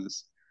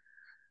business.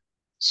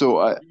 So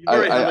I You've I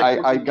already had like I,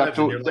 I working got lives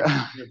and to you're like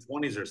in your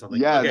 20s or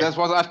something. yeah, Okay. that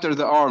was after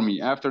the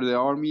army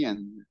and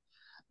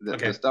the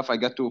Okay. stuff. I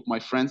got two of my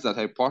friends that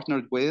I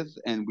partnered with,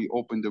 and we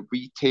opened a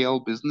retail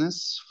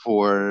business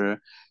for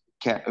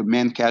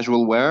men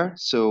casual wear.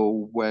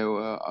 So where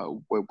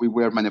we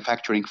were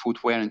manufacturing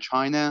footwear in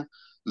China,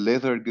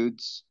 leather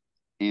goods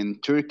in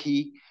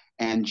Turkey,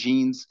 and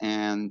jeans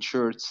and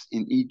shirts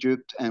in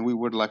Egypt, and we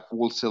were like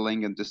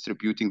wholesaling and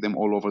distributing them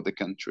all over the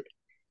country.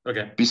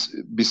 Okay.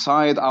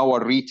 Beside our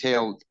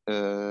retail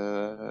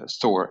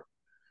store.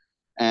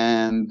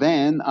 And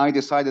then I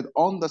decided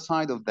on the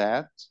side of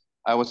that,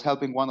 I was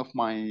helping one of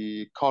my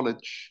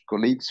college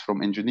colleagues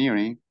from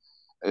engineering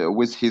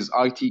with his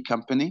IT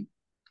company.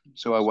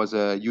 So I was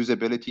a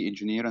usability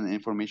engineer and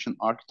information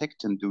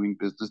architect and doing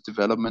business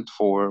development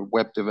for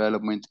web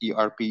development,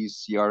 ERP,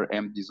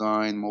 CRM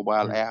design,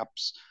 mobile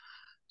apps.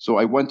 So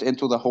I went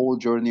into the whole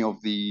journey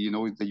of the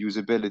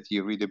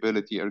usability,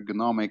 readability,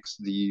 ergonomics,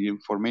 the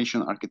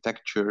information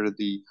architecture,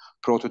 the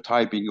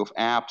prototyping of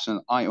apps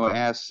and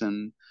iOS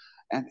and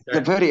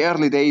the very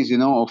early days,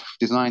 of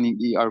designing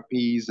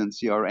ERPs and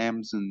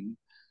CRMs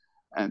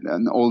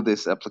and all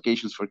these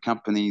applications for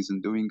companies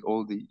and doing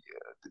all the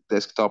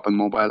desktop and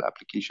mobile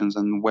applications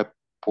and web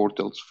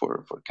portals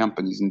for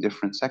companies in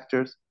different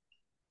sectors.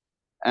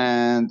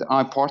 And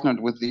I partnered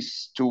with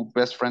these two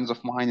best friends of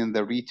mine in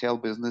the retail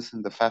business,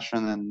 in the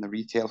fashion and the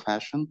retail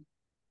fashion.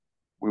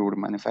 We were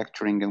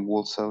manufacturing and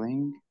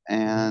wholesaling.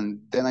 And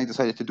then I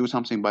decided to do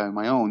something by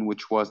my own,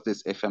 which was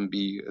this FMB,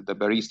 the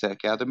Barista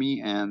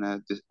Academy, and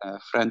a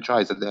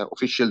franchise, the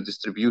official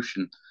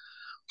distribution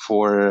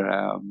for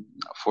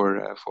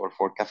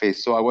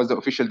cafes. So I was the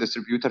official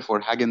distributor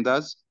for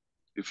Häagen-Dazs,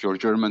 if you're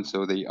German,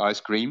 so the ice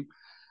cream.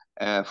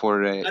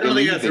 For I don't think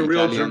Illy, that's the a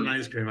real German Italian.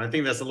 ice cream. I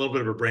think that's a little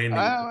bit of a branding.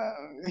 Uh,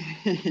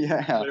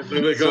 yeah.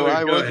 But So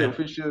I go was the ahead.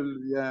 official.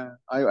 Yeah,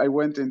 I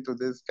went into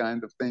this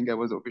kind of thing. I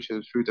was the official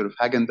distributor of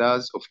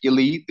Häagen-Dazs, of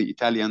Illy, the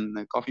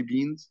Italian coffee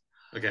beans.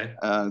 Okay.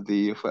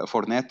 The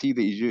Fornetti,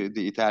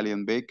 the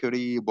Italian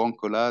bakery,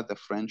 Boncola, the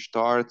French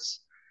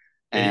tarts,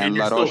 And and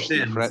you're La still Roche,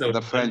 thin, so the I don't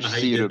know French how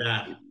you did syrup.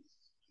 that.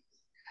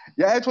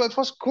 Yeah, it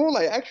was cool.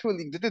 I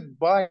actually did it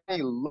by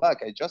luck.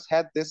 I just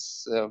had this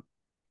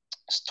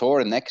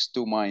store next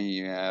to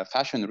my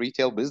fashion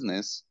retail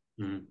business,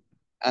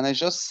 and I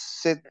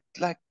just said,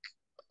 like,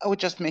 I would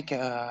just make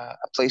a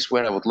place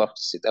where I would love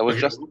to sit. I would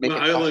Okay, just make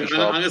well, a coffee I'm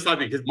shop gonna stop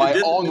you because my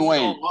this own is way.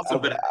 all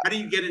awesome. But how do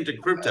you get into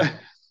crypto?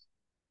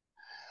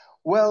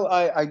 Well,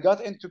 I got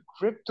into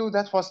crypto.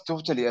 That was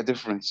totally a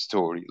different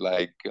story.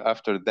 Like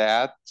after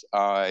that,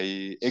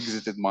 I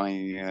exited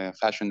my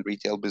fashion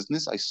retail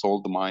business. I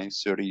sold my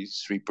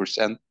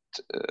 33%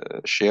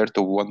 share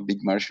to one big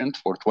merchant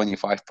for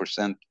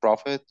 25%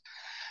 profit.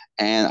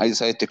 And I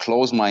decided to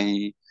close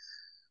my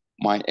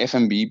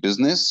F&B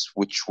business,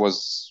 which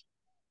was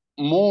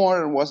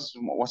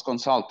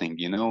consulting,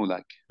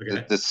 like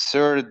Okay. the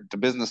third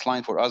business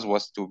line for us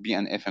was to be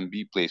an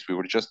F&B place. We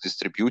were just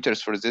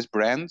distributors for these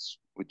brands,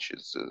 which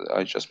is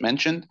I just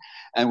mentioned,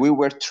 and we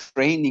were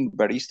training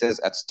baristas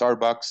at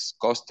Starbucks,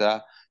 Costa,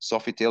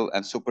 Sofitel,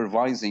 and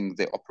supervising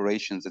the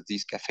operations at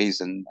these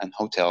cafes and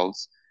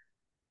hotels,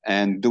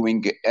 and doing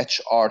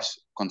HR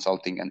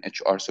consulting and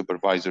HR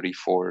supervisory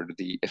for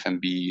the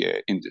F&B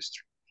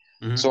industry.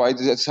 So I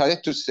decided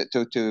to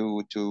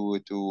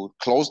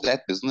close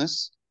that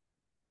business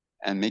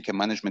and make a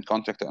management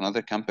contract to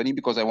another company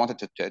because I wanted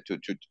to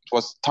it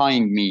was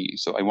tying me.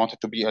 So I wanted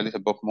to be a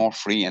little bit more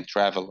free and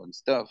travel and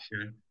stuff.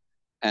 Okay.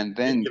 And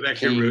then Get back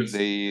to your came roots.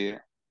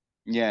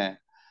 yeah,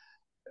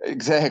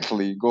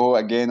 exactly. Go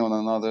again on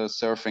another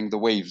surfing the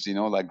waves,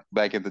 like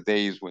back in the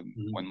days when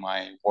my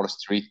Wall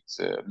Street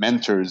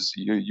mentors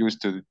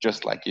used to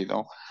just like,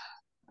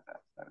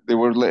 they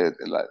were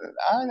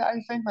I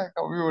think like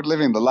we were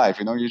living the life.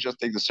 You just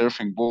take the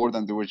surfing board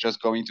and they were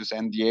just going to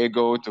San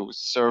Diego to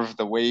surf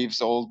the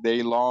waves all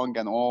day long,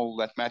 and all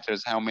that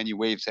matters how many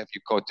waves have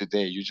you caught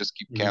today. You just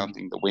keep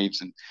counting the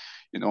waves, and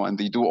and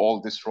they do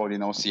all this road,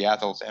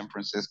 Seattle, San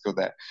Francisco,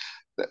 the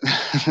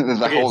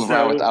Okay, whole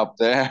route up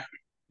there.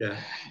 yeah.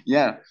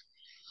 Yeah.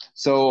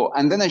 So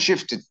and then I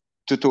shifted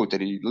to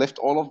totally left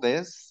all of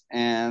this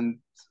and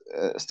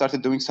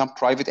started doing some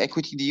private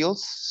equity deals,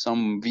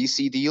 some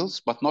VC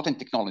deals, but not in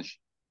technology.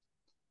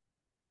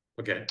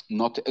 Okay.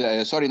 Not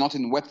not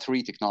in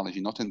Web3 technology,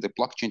 not in the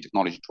blockchain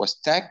technology. It was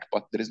tech,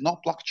 but there is no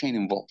blockchain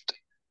involved.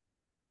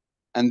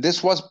 And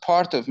this was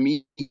part of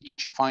me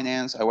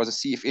finance. I was a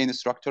CFA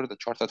instructor, the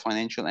chartered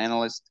financial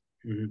analyst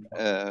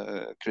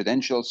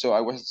credential. So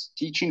I was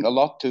teaching a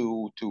lot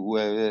to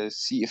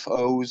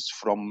CFOs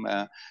from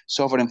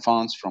sovereign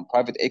funds, from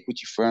private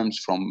equity firms,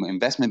 from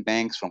investment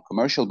banks, from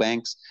commercial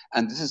banks.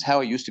 And this is how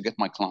I used to get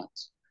my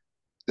clients.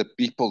 The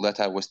people that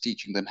I was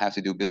teaching them how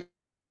to do business.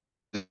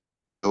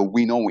 So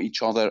we know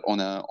each other on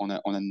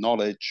a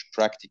knowledge,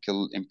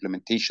 practical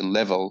implementation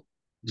level.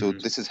 So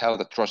this is how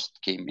the trust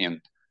came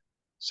in.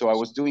 So I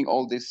was doing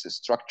all these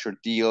structured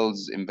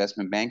deals,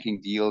 investment banking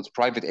deals,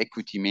 private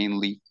equity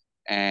mainly,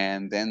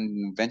 and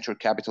then venture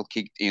capital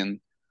kicked in.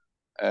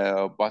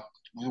 But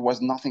there was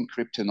nothing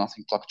crypto,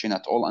 nothing blockchain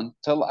at all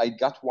until I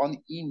got one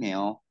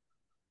email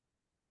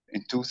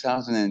in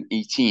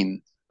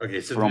 2018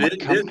 Okay, so from a this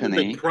is the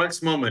company.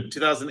 crux moment,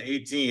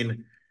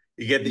 2018.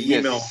 You get the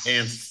email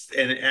Yes,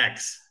 and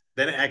X.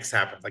 Then X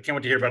happens. I can't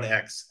wait to hear about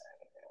X.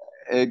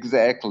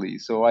 exactly.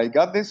 So I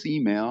got this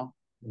email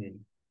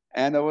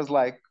and I was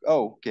like,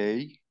 oh,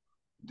 okay,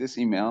 this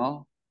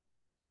email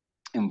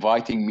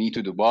inviting me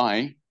to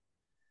Dubai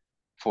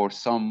for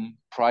some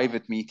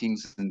private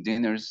meetings and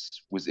dinners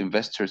with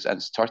investors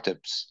and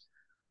startups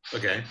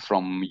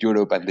from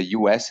Europe and the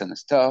US and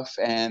stuff.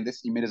 And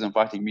this email is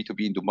inviting me to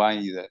be in Dubai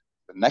the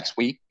next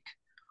week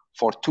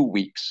for 2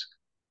 weeks.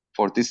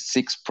 for these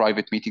 6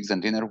 private meetings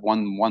and dinner,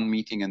 one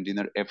meeting and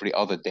dinner every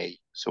other day.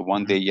 So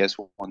one day yes,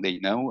 one day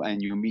no,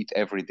 and you meet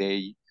every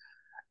day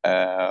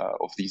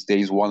of these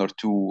days 1 or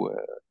 2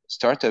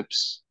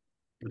 startups.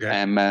 Okay.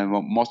 And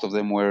most of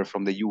them were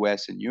from the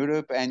US and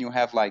Europe, and you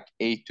have like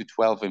 8 to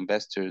 12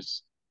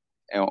 investors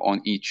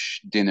on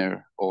each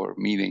dinner or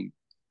meeting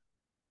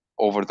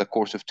over the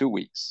course of 2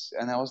 weeks.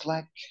 And I was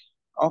like,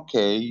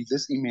 okay,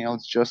 this email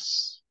is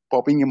just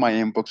popping in my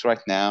inbox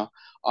right now,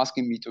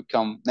 asking me to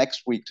come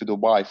next week to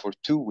Dubai for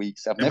 2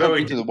 weeks. I've never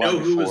been to Dubai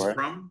Who was before.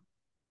 from?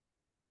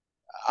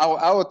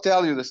 I will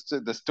tell you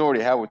the story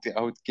how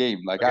it came.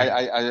 Like Okay.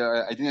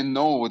 I didn't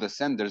know the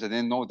senders. I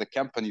didn't know the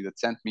company that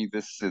sent me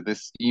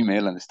this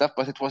email and stuff.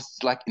 But it was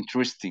like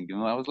interesting.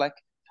 I was like,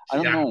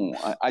 I don't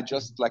know. I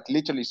just like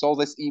literally saw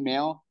this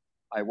email.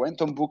 I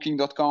went on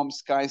Booking.com,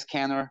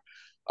 Skyscanner.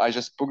 I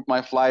just booked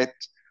my flight,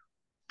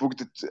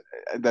 booked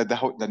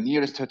the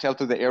nearest hotel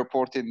to the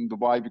airport in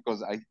Dubai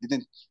because I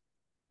didn't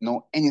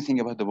know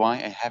anything about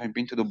Dubai. I haven't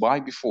been to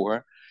Dubai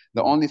before.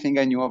 The only thing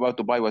I knew about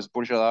Dubai was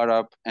Burj Al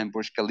Arab and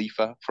Burj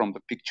Khalifa from the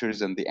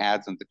pictures and the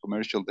ads and the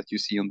commercial that you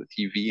see on the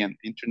TV and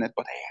the internet.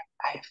 But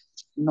I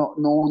know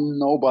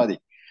nobody,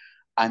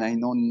 and I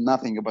know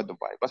nothing about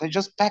Dubai. But I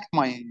just packed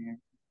my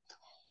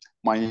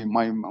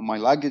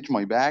luggage,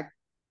 my bag,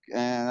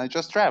 and I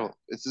just traveled.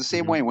 It's the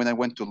same way when I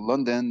went to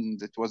London.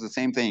 It was the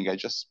same thing. I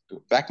just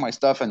packed my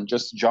stuff and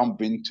just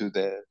jump into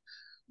the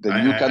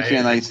new country,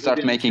 and I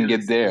start making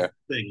it there.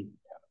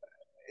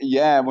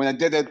 Yeah, when I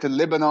did it to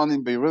Lebanon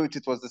in Beirut,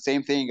 it was the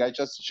same thing. I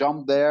just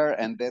jumped there,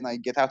 and then I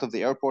get out of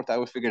the airport. I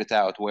will figure it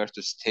out where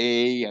to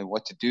stay and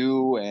what to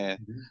do, and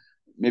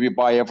maybe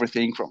buy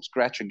everything from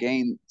scratch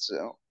again.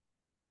 So,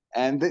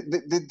 and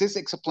this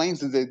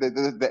explains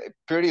the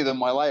period of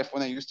my life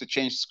when I used to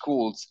change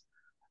schools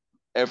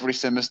every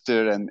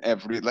semester and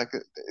every like.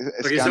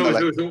 Okay,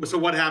 so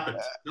what happened?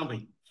 Tell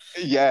me.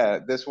 Yeah,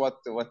 that's what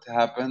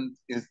happened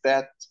is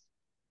that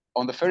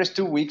on the first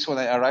 2 weeks when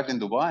I arrived in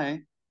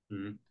Dubai.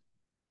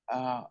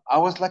 I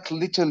was like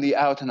literally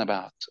out and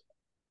about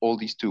all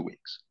these 2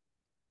 weeks.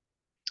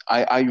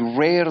 I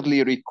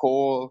rarely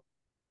recall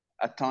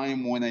a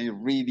time when I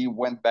really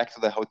went back to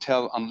the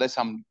hotel unless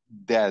I'm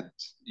dead,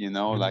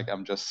 like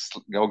I'm just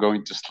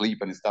going to sleep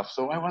and stuff.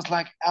 So I was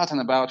like out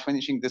and about,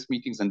 finishing these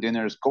meetings and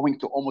dinners, going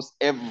to almost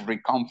every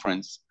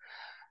conference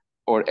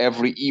or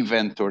every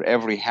event or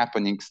every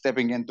happening,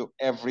 stepping into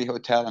every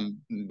hotel and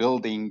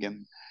building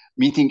and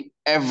meeting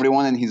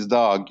everyone and his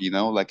dog,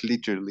 like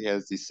literally,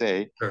 as they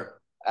say. Sure.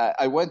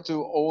 I went to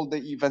all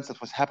the events that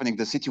was happening.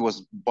 The city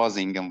was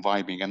buzzing and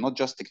vibing, and not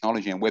just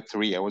technology and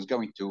Web3. I was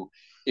going to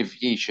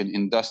aviation,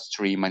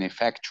 industry,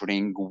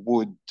 manufacturing,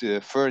 wood,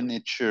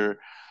 furniture,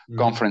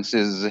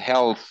 conferences,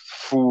 health,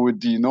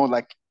 food,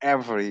 like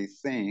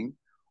everything.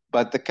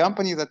 But the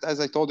company that, as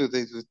I told you,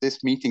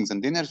 this meetings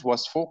and dinners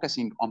was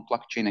focusing on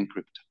blockchain and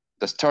crypto.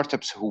 The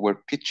startups who were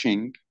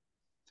pitching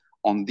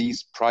on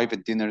these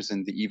private dinners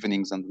in the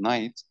evenings and the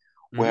nights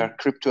were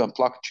crypto and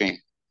blockchain.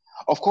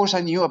 Of course,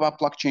 I knew about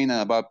blockchain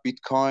and about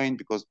Bitcoin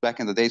because back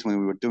in the days when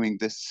we were doing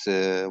this,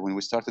 when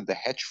we started the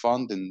hedge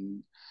fund,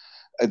 and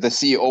the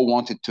CEO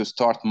wanted to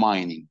start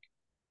mining.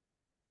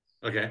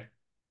 Okay.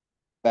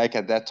 Back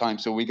at that time.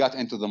 So we got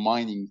into the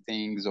mining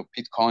things of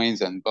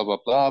Bitcoins and blah, blah,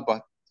 blah.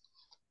 But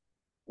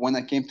when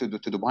I came to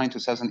Dubai in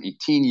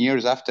 2018,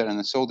 years after, and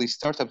I saw these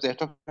startups, they're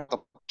talking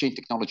about blockchain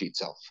technology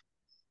itself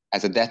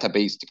as a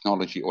database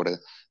technology or a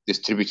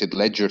distributed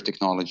ledger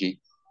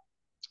technology.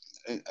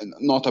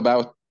 Not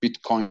about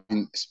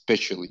Bitcoin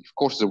especially. Of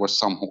course, there were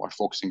some who are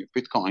focusing on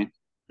Bitcoin.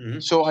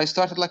 So I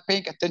started like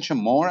paying attention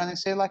more, and I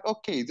say like,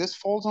 okay, this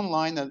falls in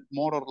line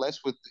more or less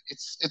with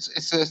it's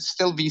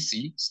still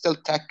VC, still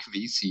tech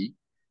VC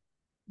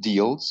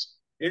deals.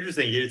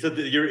 Interesting. So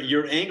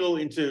your angle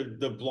into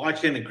the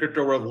blockchain and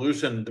crypto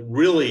revolution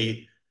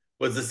really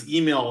was this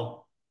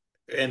email,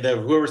 and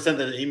whoever sent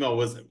that email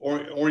was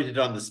oriented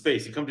on the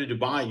space. You come to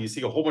Dubai, you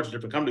see a whole bunch of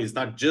different companies,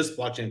 not just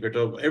blockchain,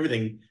 crypto,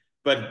 everything.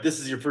 But this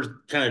is your first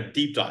kind of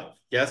deep dive.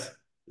 Yes,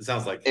 it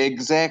sounds like.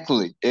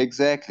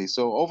 Exactly.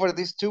 So over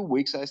these 2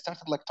 weeks, I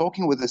started like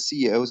talking with the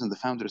CEOs and the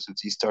founders of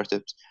these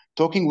startups,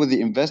 talking with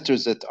the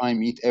investors that I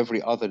meet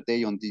every other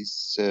day on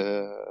these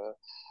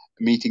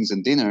meetings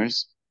and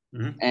dinners,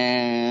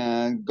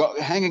 and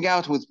hanging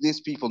out with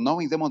these people,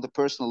 knowing them on the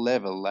personal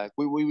level. Like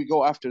we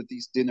go after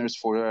these dinners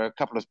for a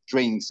couple of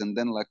drinks and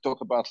then like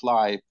talk about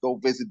life, go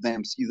visit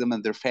them, see them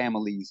and their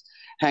families,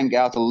 hang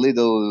out a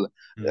little,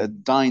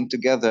 dine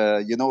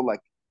together,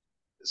 like.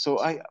 So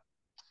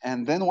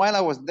and then while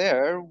I was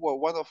there,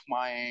 one of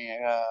my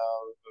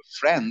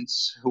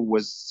friends who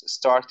was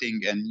starting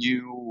a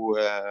new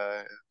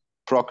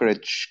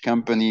brokerage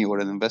company or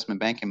an investment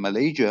bank in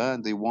Malaysia,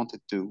 and they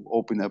wanted to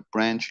open a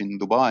branch in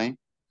Dubai,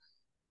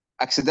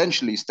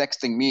 accidentally is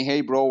texting me, hey,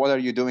 bro, what are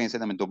you doing? I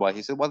said, I'm in Dubai.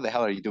 He said, what the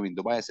hell are you doing in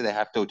Dubai? I said, I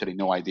have totally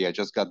no idea. I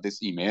just got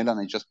this email and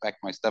I just packed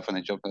my stuff and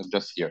I'm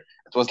just here.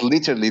 It was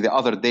literally the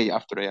other day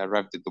after I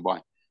arrived in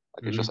Dubai.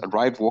 Like I just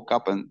arrived, woke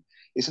up, and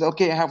He said,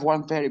 okay, I have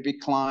one very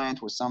big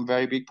client with some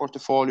very big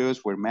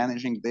portfolios. We're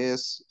managing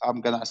this. I'm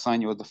going to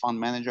assign you as the fund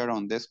manager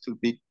on this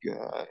big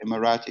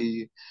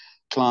Emirati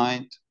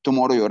client.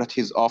 Tomorrow you're at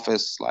his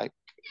office, like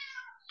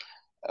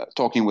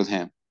talking with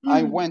him.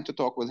 I went to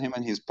talk with him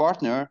and his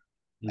partner,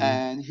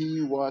 and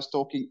he was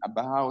talking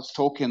about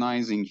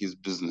tokenizing his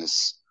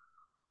business.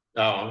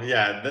 Oh,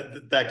 yeah.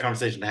 That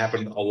conversation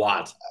happened a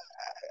lot.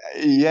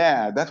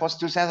 Yeah, that was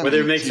 2018.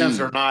 Whether it makes sense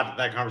or not,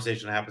 that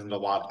conversation happens a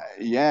lot.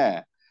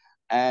 Yeah.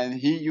 And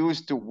he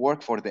used to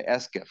work for the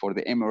ESCA, for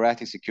the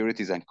Emirati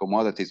Securities and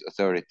Commodities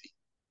Authority.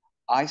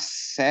 I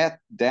sat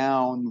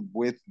down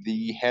with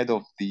the head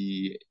of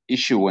the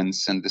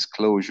issuance and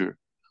disclosure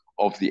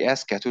of the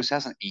ESCA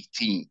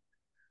 2018.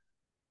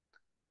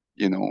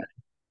 You know,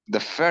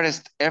 the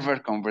first ever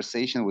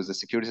conversation with the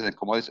Securities and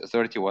Commodities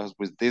Authority was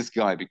with this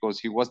guy, because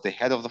he was the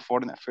head of the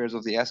foreign affairs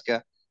of the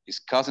ESCA. His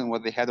cousin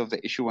was the head of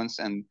the issuance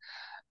and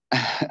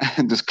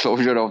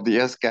disclosure of the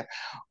ESCA,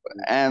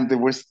 and they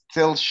were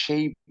still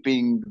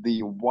shaping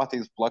the what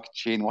is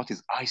blockchain, what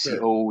is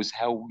ICOs,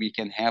 how we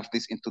can have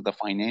this into the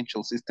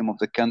financial system of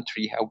the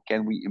country, how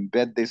can we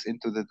embed this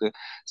into the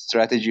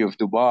strategy of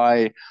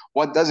Dubai,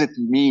 what does it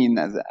mean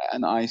as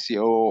an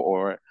ICO,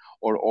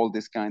 or all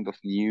this kind of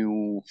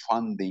new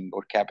funding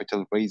or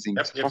capital raising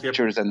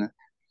structures. And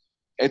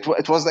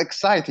it was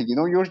exciting. You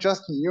know, you're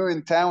just new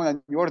in town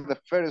and you're the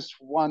first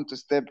one to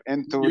step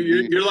into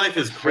your life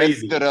is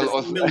crazy.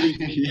 Federal,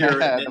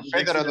 the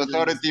federal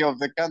authority of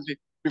the country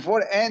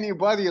before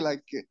anybody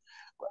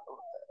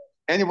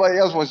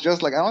else was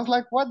just like, I was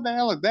like, what the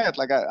hell is that?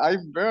 Like, I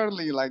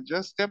barely like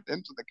just stepped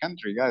into the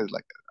country, guys.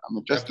 Like,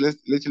 I'm just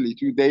literally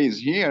 2 days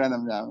here, and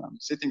I'm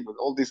sitting with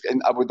all this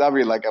in Abu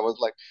Dhabi. Like, I was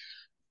like,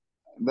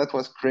 that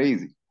was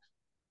crazy.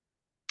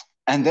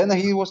 And then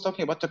he was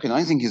talking about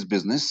tokenizing his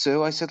business.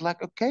 So I said,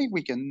 like, okay,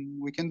 we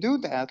can do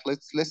that.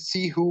 Let's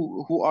see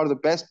who are the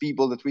best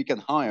people that we can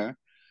hire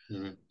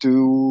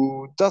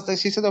to does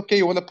this. He said, okay,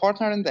 you want a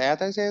partner in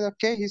that? I said,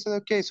 okay. He said,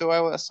 okay, so I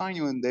will assign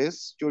you in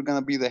this. You're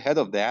gonna be the head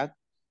of that.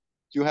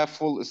 You have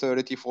full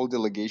authority, full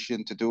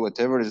delegation to do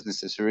whatever is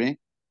necessary.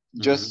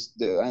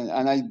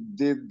 And I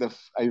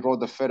wrote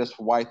the first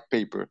white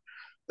paper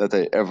that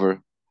I ever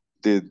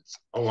did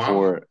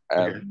for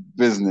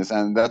business,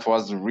 and that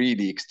was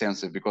really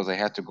extensive because I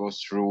had to go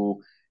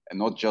through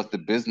not just the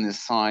business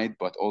side,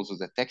 but also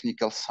the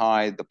technical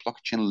side, the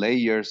blockchain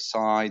layer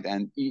side,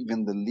 and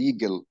even the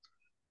legal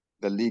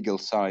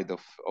side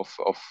of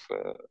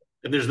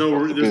and there's no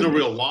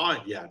real law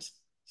yet,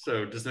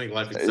 so just make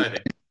life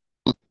exciting.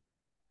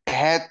 I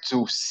had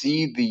to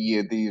see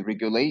the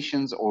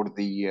regulations or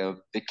the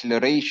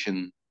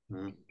declaration,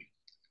 the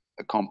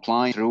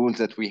compliance rules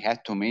that we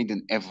had to make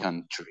in every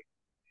country.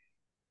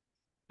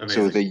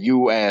 Amazing. So the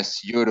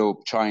US,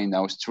 Europe,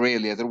 China,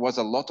 Australia, there was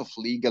a lot of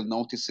legal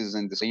notices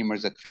and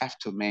disclaimers that have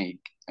to make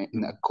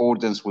in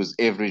accordance with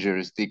every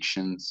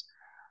jurisdiction's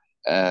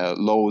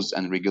laws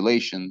and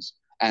regulations.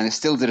 And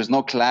still there is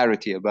no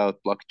clarity about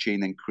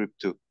blockchain and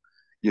crypto,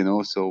 you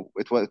know, so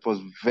it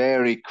was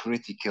very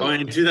critical. Oh,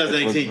 in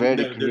 2018,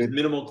 there's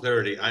minimal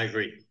clarity. I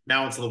agree.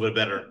 Now it's a little bit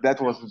better. That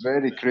was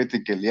very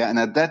critical, yeah. And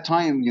at that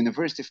time,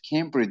 University of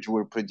Cambridge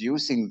were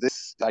producing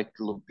this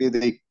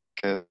encyclopedic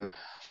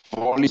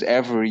volumes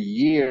every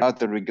year,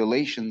 other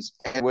regulations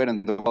everywhere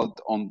in the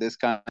world on this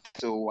kind.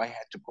 So I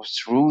had to go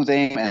through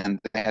them, and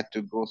I had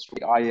to go through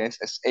the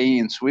ISSA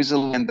in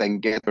Switzerland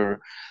and get their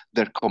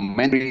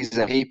commentaries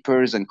and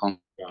papers and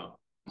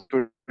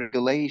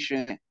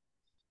regulation.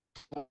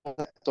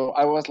 So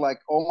I was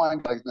like, oh my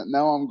God,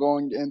 now I'm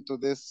going into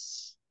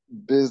this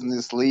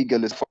business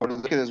legal for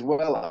it as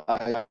well.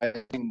 I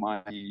think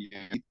my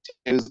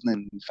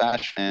business,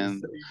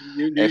 fashion,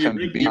 you're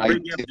breaking up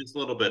just a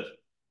little bit.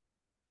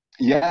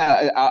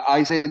 Yeah,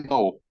 I said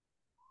no.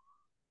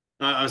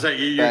 I was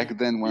saying back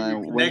then when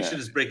your connection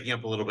is breaking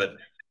up a little bit.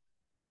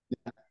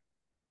 Yeah.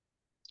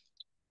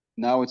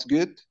 Now it's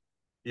good.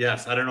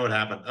 Yes, I don't know what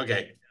happened.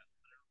 Okay,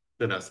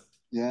 goodness.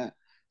 Yeah.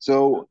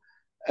 So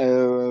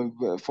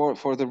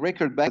for the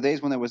record, back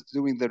days when I was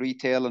doing the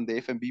retail and the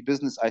F&B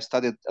business, I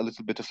studied a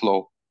little bit of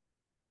law.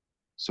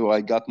 So I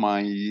got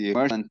my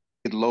merchant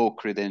law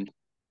credential,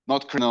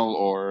 not criminal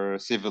or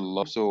civil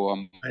law. So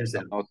I'm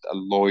not a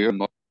lawyer.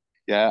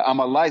 Yeah, I'm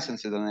a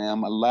licensed and I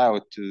am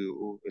allowed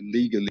to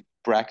legally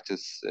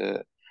practice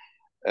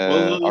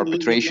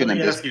arbitration. Let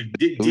me ask you,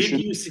 did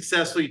you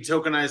successfully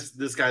tokenize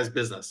this guy's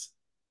business?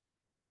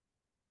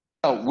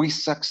 We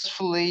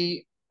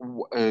successfully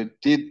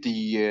did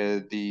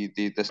the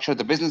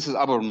business is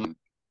up or not.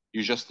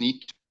 You just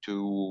need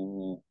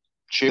to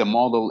shape the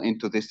model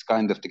into this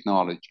kind of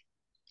technology.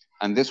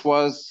 And I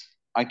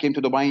came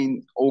to Dubai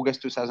in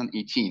August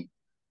 2018.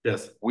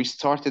 Yes. We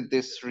started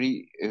this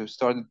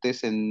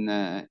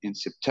in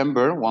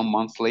September, 1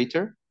 month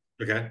later.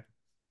 Okay.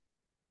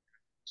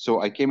 So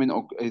I came in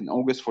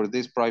August for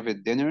these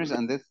private dinners,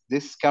 and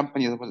this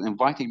company that was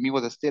inviting me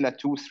was still a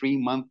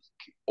 2-3 month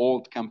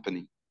old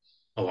company.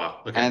 Oh wow.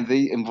 Okay. And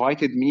they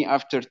invited me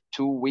after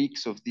 2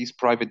 weeks of these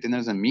private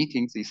dinners and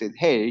meetings. They said,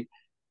 hey,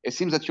 it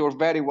seems that you're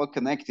very well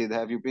connected.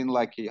 Have you been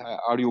like,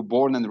 are you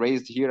born and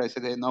raised here? I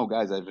said, hey, no,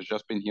 guys, I've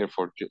just been here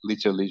for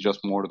literally just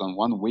more than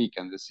 1 week.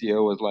 And the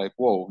CEO was like,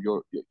 whoa,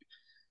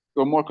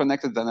 you're more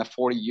connected than a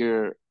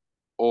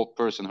 40-year-old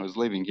person who's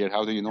living here.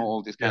 How do you know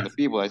all these kind Yes. of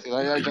people? I said,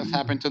 I just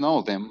happen to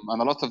know them.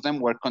 And a lot of them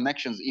were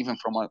connections even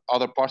from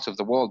other parts of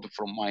the world,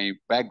 from my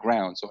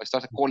background. So I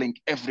started calling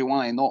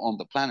everyone I know on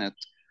the planet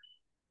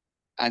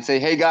and say,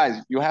 hey,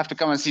 guys, you have to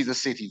come and see the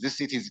city. This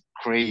city is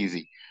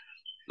crazy.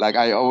 Like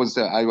I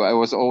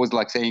was always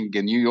like saying,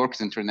 New York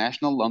is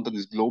international, London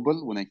is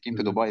global. When I came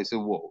to Dubai, I said,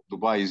 whoa,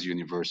 Dubai is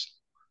universal.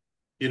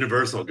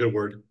 Universal, good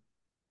word.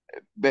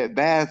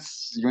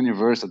 That's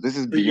universal. This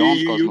is So beyond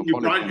you brought your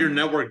cosmopolitan.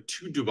 network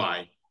to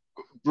Dubai.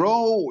 Bro,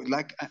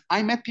 like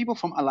I met people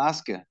from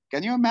Alaska.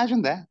 Can you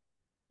imagine that?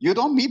 You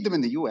don't meet them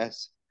in the US.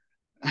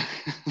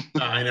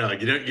 I know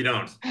you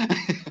don't.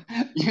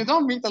 You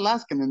don't meet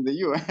Alaskan in the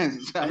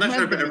US. I'm I not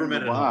sure met if I've them ever in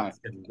met an Dubai.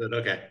 Alaskan, but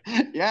okay.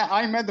 Yeah,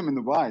 I met them in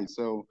Dubai.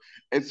 So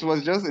it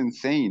was just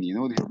insane. You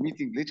know, they're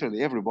meeting literally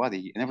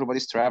everybody and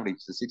everybody's traveling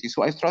to the city.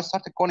 So I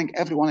started calling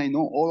everyone I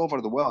know all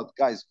over the world.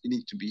 Guys, you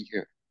need to be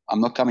here.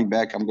 I'm not coming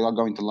back. I'm not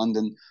going to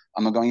London.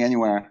 I'm not going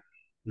anywhere.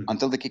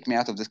 Until they kick me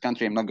out of this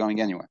country, I'm not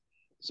going anywhere.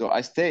 So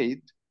I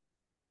stayed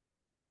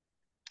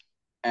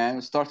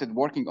and started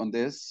working on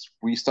this.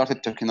 We started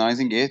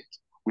tokenizing it.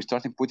 We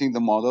started putting the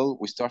model.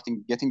 We started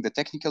getting the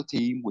technical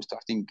team. We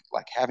started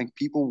like having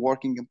people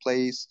working in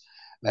place,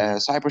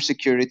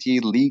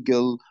 cybersecurity,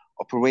 legal,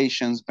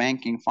 operations,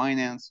 banking,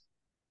 finance,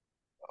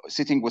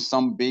 sitting with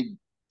some big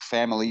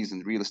families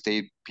and real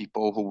estate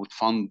people who would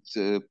fund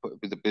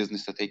the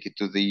business to take it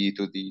to the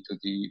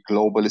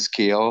global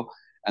scale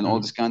and all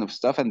this kind of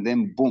stuff. And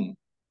then boom,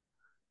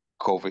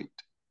 COVID.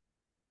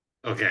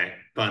 Okay,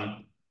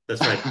 fun.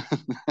 That's right.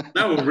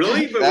 No,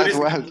 really? But what That is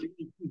was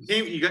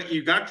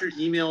you got your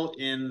email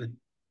in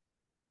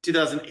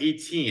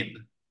 2018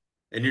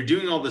 and you're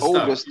doing all this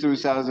stuff. August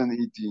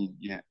 2018.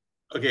 Yeah.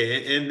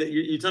 Okay, and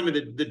you tell me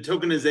that the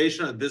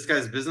tokenization of this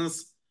guy's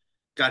business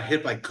got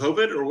hit by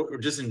COVID or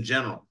just in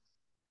general?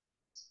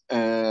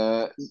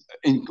 uh,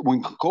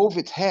 when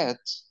COVID hit,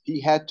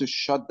 he had to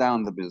shut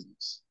down the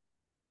business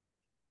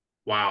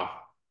Wow.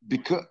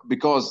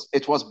 because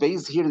it was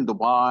based here in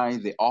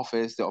Dubai, the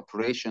office, the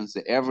operations,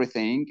 the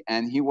everything,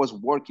 and he was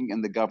working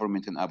in the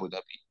government in Abu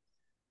Dhabi.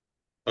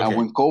 And Okay.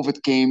 when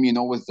COVID came, you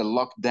know, with the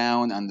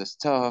lockdown and the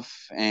stuff,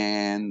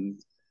 and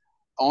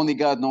only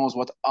God knows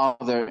what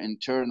other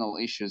internal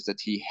issues that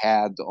he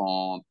had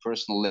on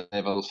personal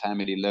level,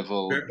 family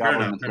level, Fair enough.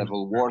 government level,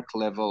 work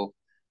level.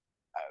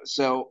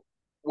 So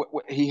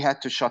he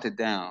had to shut it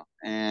down,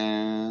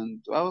 and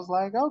I was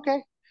like, okay.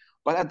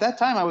 But at that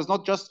time, I was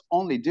not just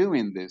only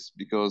doing this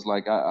because,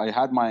 like, I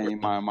had my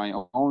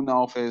own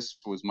office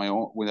with my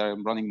own, where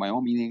I'm running my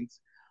own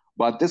meetings.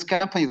 But this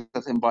company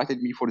that invited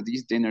me for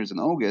these dinners in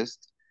August,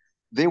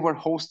 they were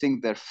hosting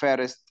their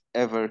first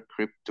ever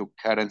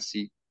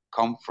cryptocurrency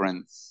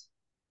conference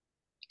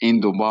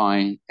in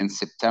Dubai in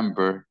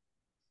September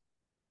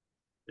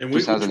And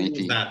which one was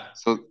 2018. that?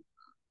 So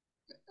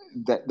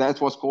that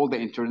was called the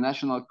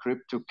International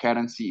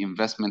Cryptocurrency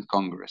Investment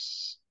Congress.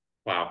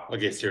 Wow.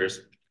 Okay, And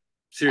seriously.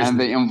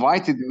 they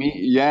invited me,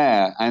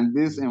 yeah, and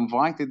this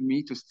invited me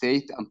to stay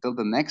until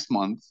the next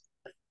month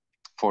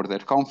for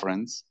their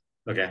conference.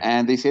 Okay.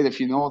 And they said, if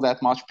you know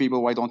that much people,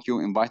 why don't you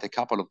invite a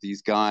couple of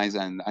these guys?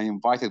 And I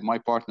invited my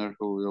partner,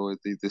 who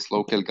this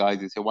local guy.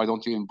 They said, why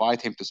don't you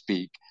invite him to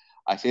speak?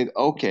 I said,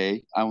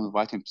 okay, I will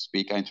invite him to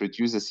speak. I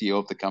introduced the CEO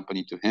of the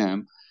company to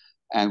him.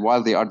 And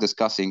while they are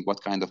discussing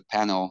what kind of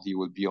panel he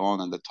will be on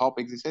and the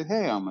topics, he said,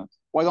 hey, Ahmed,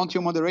 why don't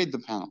you moderate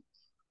the panel?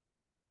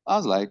 I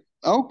was like,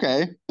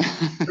 okay.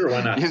 Sure,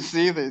 why not? You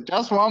see,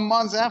 just 1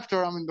 month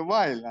after I'm in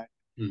Dubai, like,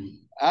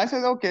 I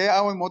said, okay, I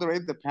will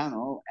moderate the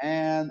panel.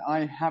 And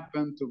I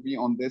happened to be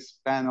on this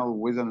panel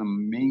with an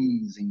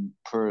amazing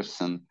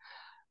person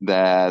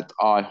that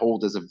I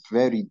hold as a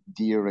very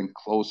dear and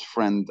close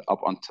friend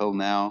up until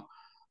now.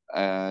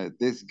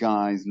 This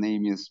guy's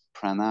name is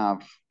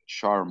Pranav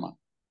Sharma,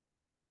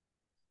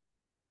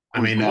 I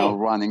who's mean, now no.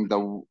 running the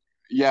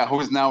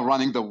who's now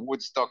running the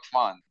Woodstock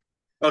Fund.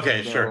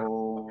 Okay, sure.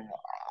 So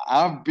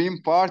I've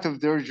been part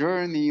of their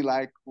journey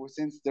like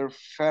since their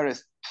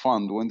first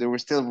fund when they were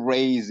still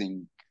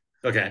raising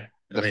Okay,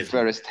 the amazing.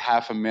 first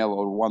half a mil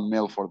or 1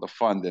 mil for the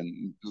fund,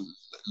 and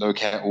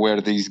look at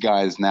where these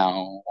guys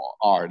now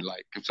are.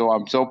 Like, so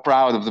I'm so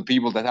proud of the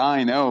people that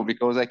I know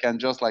because I can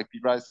just like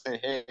people say,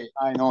 hey,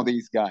 I know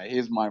this guy.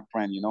 He's my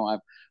friend. You know,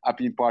 I've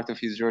been part of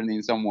his journey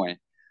in some way.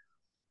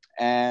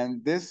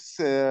 And this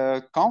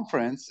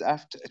conference,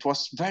 after it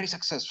was very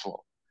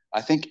successful.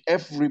 I think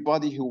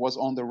everybody who was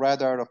on the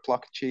radar of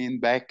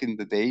blockchain back in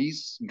the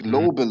days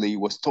globally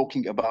was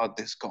talking about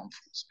this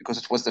conference because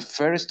it was the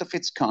first of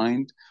its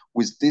kind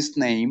with this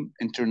name,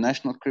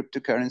 International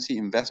Cryptocurrency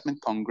Investment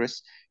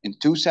Congress, in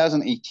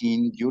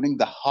 2018 during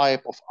the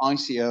hype of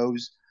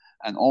ICOs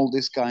and all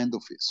this kind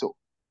of it. So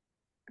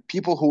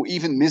people who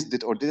even missed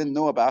it or didn't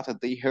know about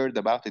it, they heard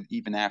about it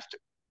even after.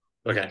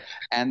 Okay.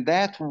 And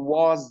that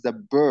was the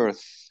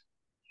birth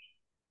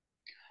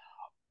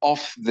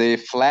of the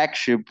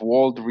flagship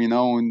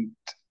world-renowned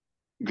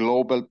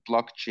global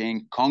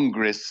blockchain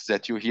congress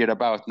that you hear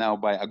about now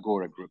by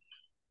Agora Group.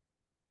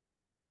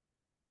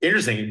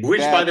 Interesting.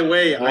 Which, by That the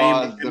way,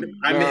 was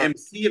I'm the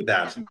MC of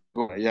that.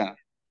 Yeah.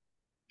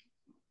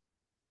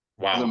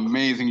 Wow. It was an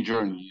amazing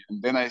journey.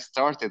 And then I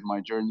started my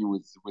journey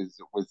with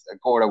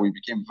Agora. We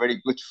became very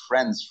good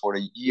friends for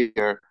a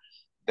year.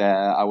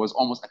 I was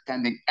almost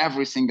attending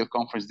every single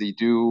conference they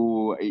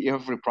do,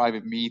 every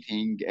private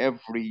meeting,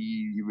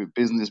 every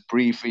business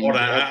briefing. Hold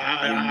on.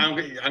 I'm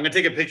going to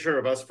take a picture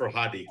of us for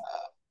Hadi.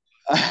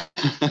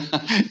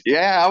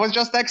 Yeah, I was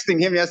just texting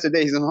him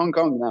yesterday. He's in Hong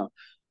Kong now.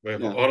 Wait,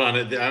 yeah. Hold on.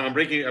 I'm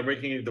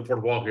breaking the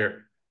fourth wall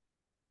here.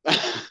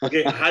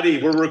 Okay,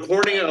 Hadi, we're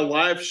recording a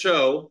live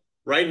show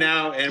right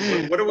now,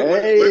 and what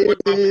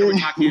topic are we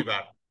talking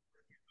about?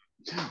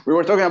 We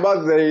were talking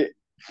about the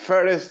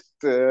first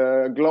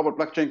global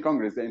blockchain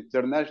congress, the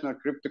International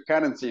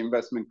Cryptocurrency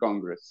Investment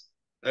Congress.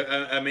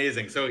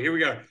 Amazing. So here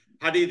we are.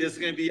 Hadi, this is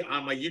going to be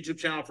on my YouTube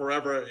channel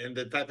forever, and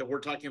the fact that we're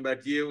talking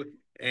about you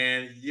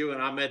and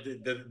Ahmed,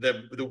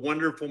 the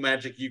wonderful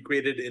magic you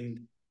created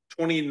in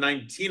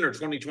 2019 or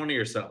 2020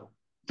 or so.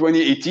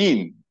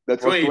 2018.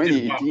 That was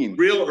 2018. Wow,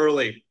 real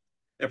early.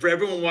 And for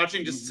everyone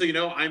watching, just so you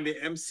know, I'm the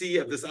MC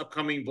of this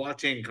upcoming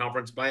blockchain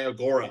conference by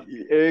Agora.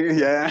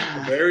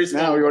 Yeah. Very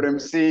small. Now you're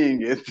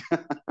MCing it.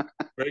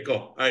 Very cool.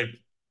 All right.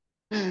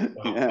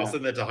 Wow. Yeah. I'll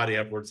send that to Hadi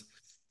afterwards.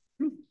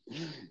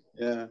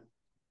 Yeah.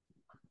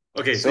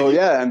 Okay. So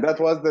yeah, and that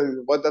was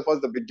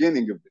the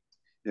beginning of it.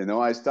 You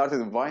know, I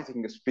started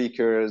inviting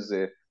speakers,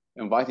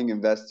 inviting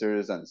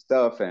investors and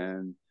stuff,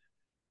 and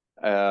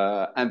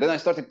then I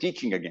started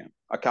teaching again.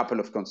 A couple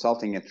of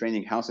consulting and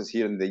training houses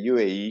here in the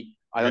UAE.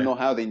 I don't know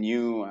how they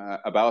knew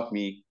about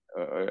me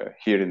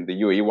here in the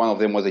UAE. One of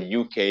them was a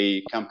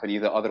UK company.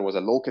 The other was a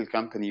local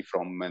company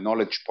from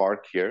Knowledge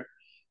Park here.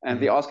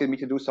 And they asked me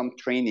to do some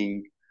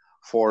training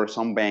for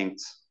some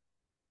banks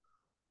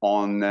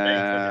on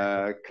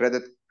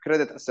credit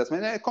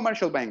assessment,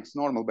 commercial banks,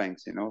 normal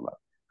banks, you know,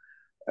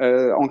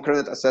 on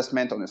credit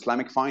assessment, on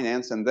Islamic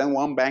finance. And then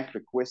one bank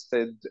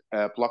requested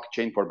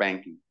blockchain for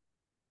banking.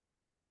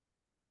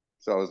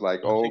 So I was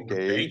like,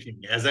 okay.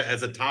 Banking as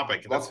a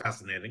topic. That's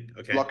fascinating.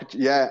 Okay.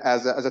 Yeah,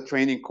 as a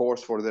training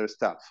course for their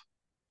staff.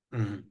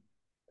 Mm-hmm.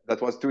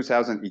 That was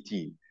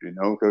 2018, you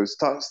know, because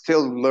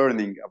still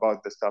learning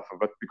about the stuff,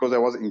 but because I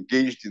was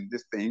engaged in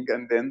this thing,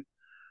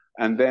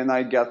 and then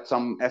I got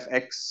some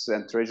FX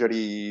and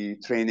treasury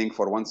training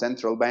for one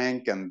central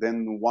bank, and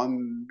then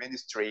one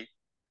ministry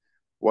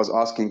was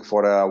asking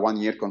for a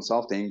 1-year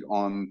consulting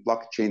on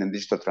blockchain and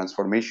digital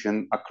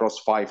transformation across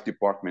 5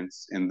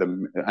 departments and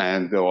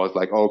I was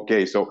like,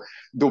 okay, so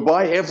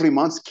Dubai every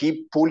month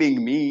keep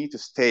pulling me to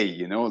stay,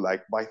 you know,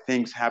 like by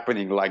things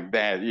happening like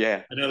that.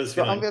 Yeah. I know this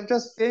so feeling. I'm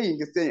just staying.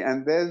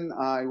 And then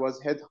I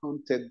was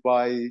headhunted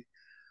by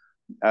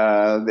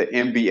the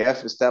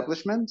MBF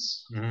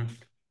establishments. Mm-hmm.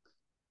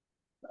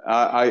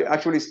 I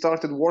actually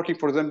started working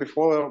for them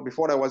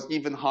before I was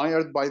even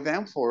hired by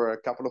them for a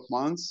couple of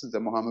months, the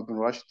Mohammed bin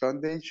Rashid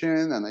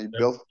Foundation, and I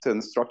built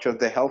and structured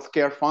the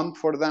healthcare fund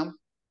for them.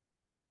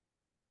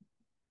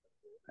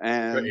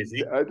 And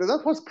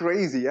that was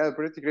crazy, yeah,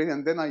 pretty crazy.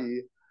 And then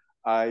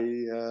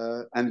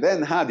and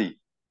then Hadi,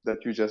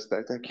 that you just,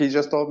 he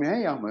just told me,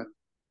 hey, Ahmed,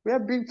 we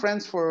have been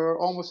friends for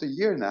almost a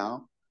year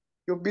now.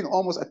 You've been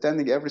almost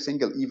attending every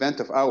single event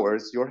of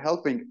ours. You're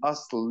helping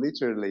us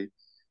literally.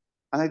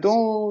 And I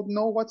don't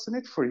know what's in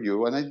it for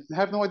you, and I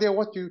have no idea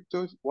what you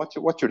do, what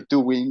you're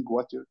doing,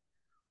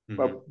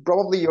 well,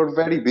 probably you're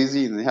very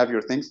busy and have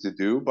your things to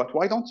do. But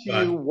why don't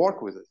you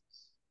work with us?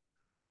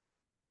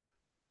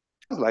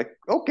 I was like,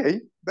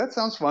 okay, that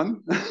sounds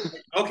fun.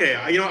 Okay,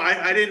 you know,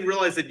 I didn't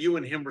realize that you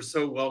and him were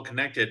so well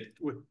connected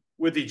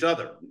with each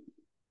other.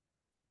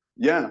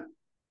 Yeah.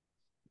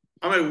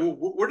 I mean,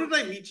 where did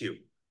I meet you?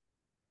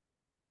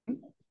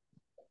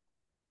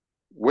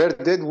 Where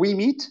did we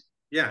meet?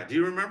 Yeah, do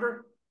you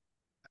remember?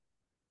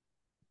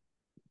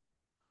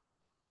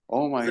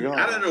 Oh my God.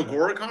 At an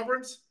Agora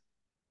conference?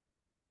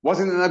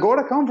 Wasn't an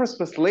Agora conference,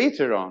 but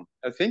later on.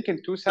 I think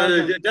in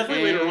 2000.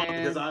 Definitely later on,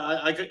 because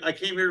I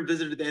came here and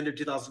visited at the end of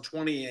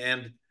 2020,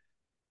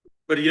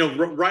 but you know,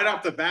 right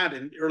off the bat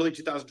in early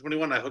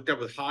 2021, I hooked up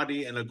with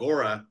Hadi and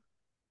Agora,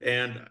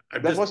 and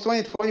that was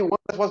 2021.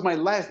 That was my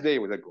last day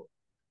with Agora.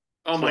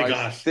 Oh my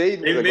gosh!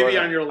 Maybe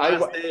on your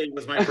last day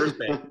was my first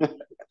day.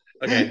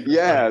 Okay.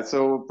 Yeah,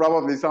 so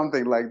probably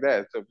something like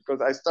that. So because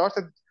I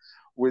started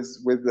with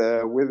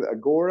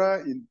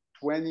Agora in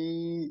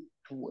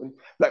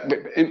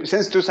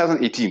since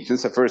 2018,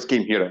 since I first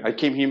came here. I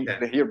came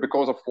here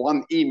because of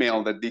one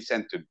email that they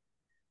sent to me.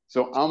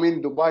 So I'm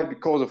in Dubai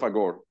because of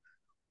Agora.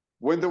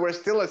 When there were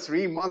still a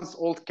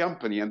 3-month-old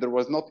company and there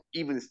was not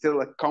even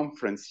still a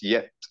conference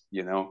yet,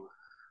 you know,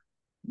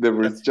 they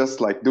were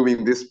just like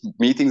doing these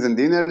meetings and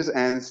dinners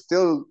and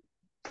still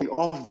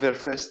off their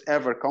first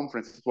ever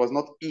conference. It was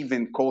not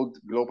even called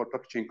Global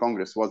Blockchain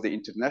Congress. It was the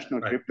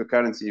International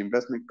Cryptocurrency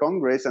Investment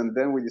Congress. And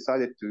then we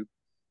decided to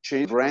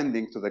change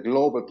branding to the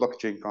Global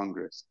Blockchain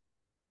Congress.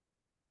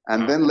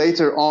 And then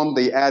later on,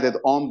 they added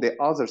on the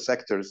other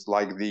sectors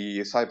like the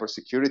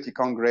Cybersecurity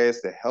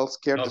Congress, the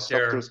Healthcare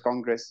Disruptors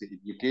Congress, the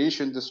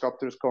Education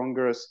Disruptors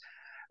Congress.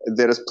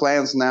 There is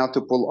plans now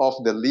to pull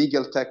off the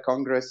Legal Tech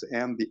Congress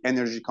and the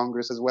Energy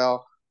Congress as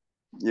well.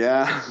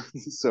 Yeah,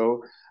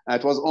 so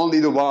it was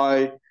only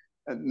Dubai.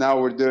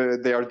 Now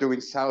they are doing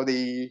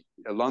Saudi,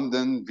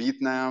 London,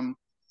 Vietnam.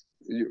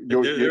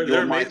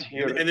 They're might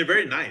hear, and they're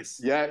very nice.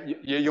 Yeah,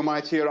 you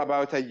might hear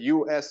about a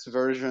US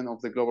version of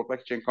the Global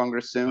Blockchain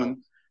Congress soon.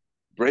 Oh.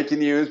 Breaking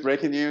news,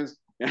 breaking news.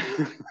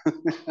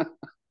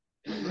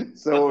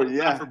 So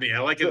not for me. I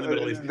like it in the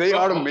Middle East. They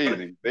are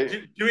amazing.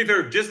 Do me a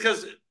favor, just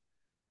because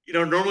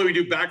normally we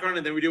do background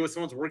and then we do what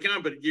someone's working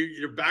on, but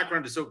your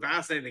background is so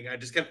fascinating. I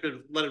just kept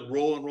to let it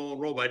roll and roll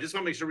and roll. But I just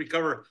want to make sure we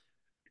cover.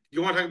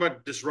 You want to talk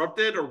about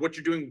Disrupted or what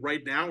you're doing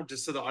right now,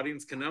 just so the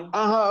audience can know?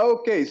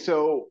 Okay,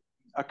 so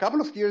a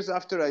couple of years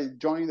after I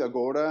joined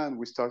Agora and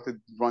we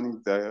started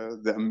running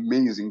the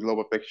amazing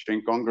Global Blockchain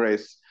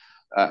Congress,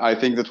 I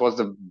think that was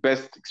the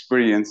best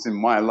experience in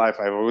my life.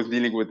 I was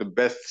dealing with the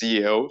best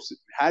CEOs.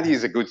 Hadi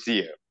is a good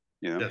CEO,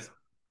 Yes.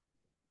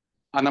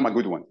 And I'm a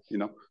good one,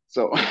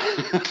 So,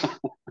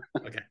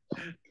 okay.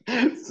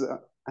 So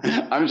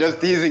I'm just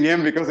teasing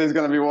him because he's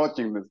going to be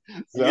watching this.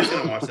 So. He's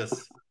going to watch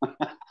this.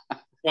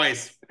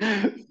 Twice.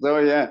 So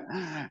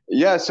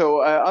yeah.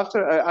 So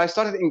after I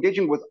started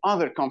engaging with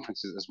other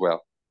conferences as well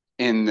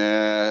in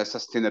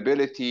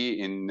sustainability,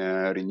 in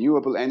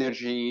renewable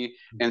energy,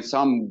 and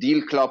some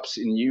deal clubs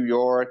in New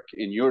York,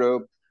 in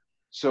Europe.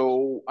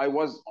 So I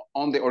was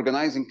on the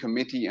organizing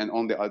committee and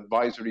on the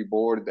advisory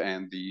board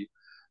and the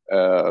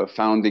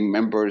founding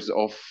members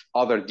of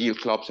other deal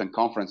clubs and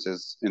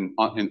conferences in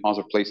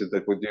other places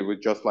that they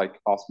would just like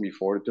ask me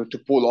to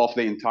pull off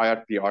the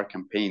entire PR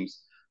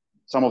campaigns.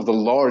 Some of the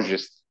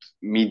largest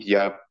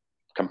media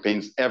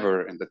campaigns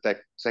ever in the tech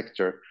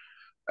sector,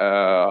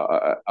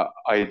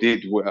 I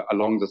did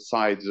along the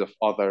sides of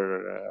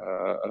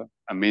other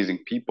amazing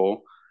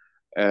people.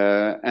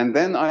 And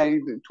then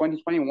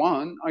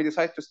 2021, I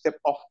decided to step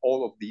off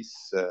all of these.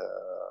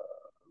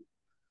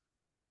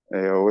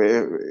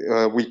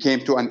 We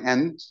came to an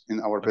end in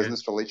our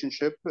business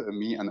relationship,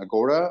 me and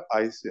Agora.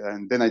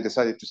 And then I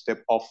decided to step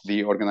off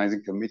the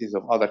organizing committees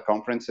of other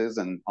conferences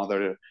and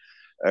other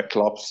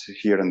clubs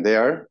here and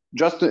there,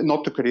 just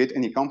not to create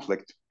any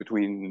conflict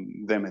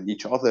between them and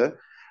each other.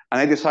 And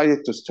I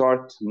decided to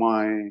start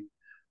my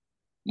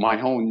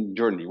own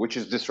journey, which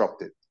is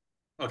Disrupted,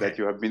 that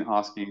you have been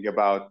asking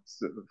about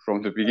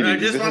from the beginning.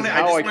 This is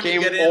how I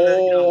came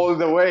all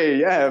the way.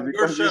 Yeah,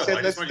 because you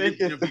said let's take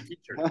it.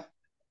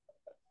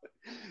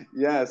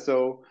 Yeah,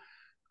 so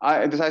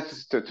I decided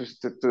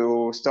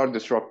to start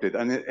Disrupted,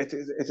 and it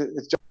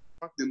just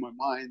stuck in my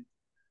mind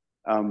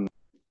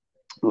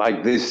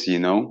like this,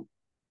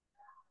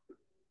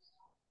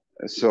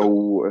 So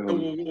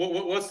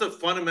what's the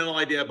fundamental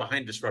idea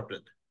behind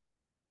Disrupted?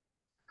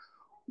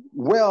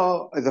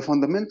 Well, the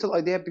fundamental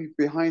idea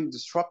behind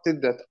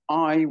Disrupted that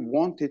I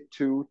wanted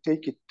to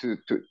take it to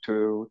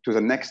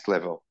the next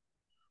level.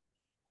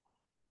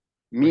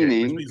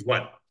 Meaning, which means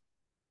what?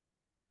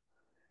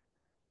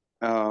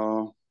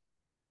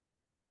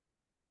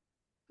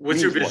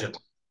 What's your vision?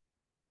 What?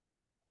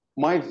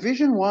 My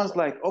vision was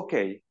like,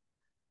 okay,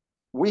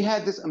 we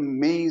had this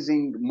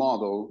amazing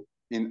model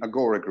in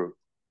Agora Group.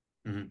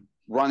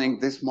 Running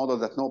this model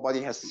that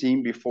nobody has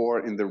seen before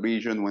in the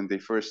region when they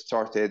first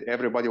started.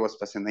 Everybody was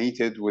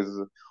fascinated with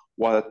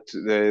what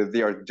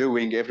they are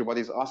doing.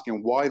 Everybody's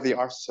asking why they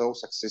are so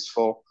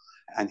successful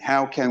and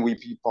how can we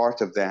be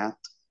part of that.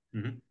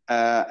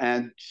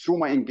 And through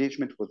my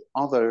engagement with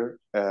other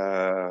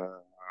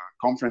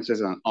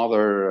conferences and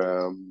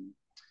other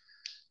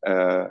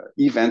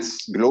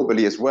events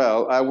globally as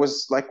well, I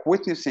was like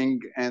witnessing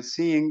and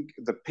seeing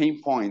the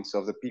pain points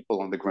of the people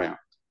on the ground.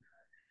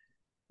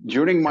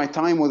 During my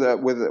time with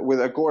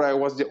Agora, I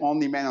was the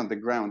only man on the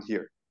ground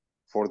here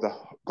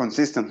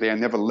consistently. I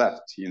never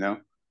left, Yeah,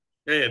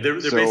 they're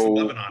based in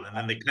Lebanon, and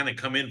then they kind of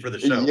come in for the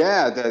show.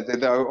 Yeah,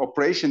 the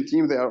operation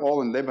team, they are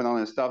all in Lebanon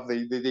and stuff.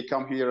 They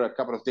come here a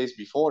couple of days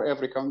before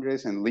every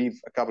Congress and leave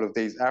a couple of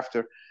days after.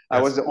 Yes. I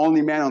was the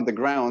only man on the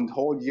ground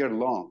whole year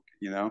long,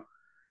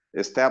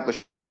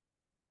 establishing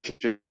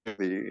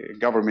the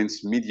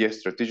government's media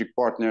strategic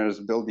partners,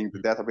 building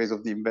the database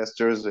of the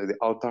investors, the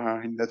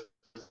Altar network,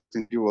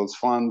 individuals,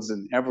 funds,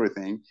 and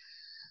everything.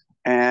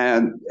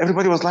 And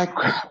everybody was like,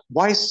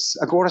 why is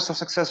Agora so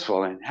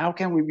successful? And how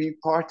can we be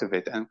part of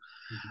it? And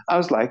I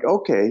was like,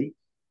 okay,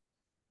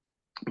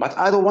 but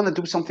I don't want to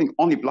do something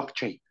only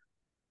blockchain.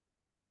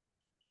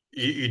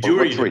 You do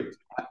or you do?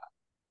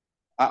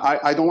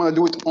 I don't want to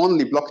do it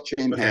only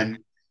blockchain and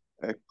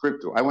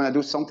crypto. I want to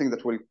do something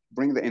that will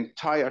bring the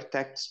entire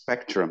tech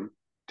spectrum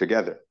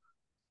together.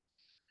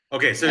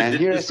 Okay, so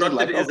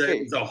Disrupted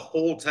is a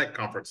whole tech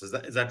conference. Is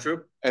that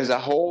true? As a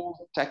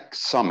whole tech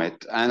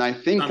summit. And I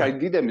think I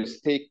did a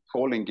mistake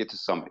calling it a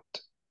summit.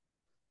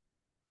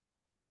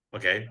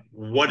 Okay,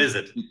 what is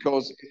it?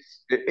 Because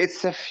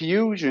it's a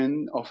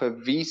fusion of a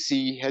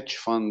VC hedge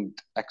fund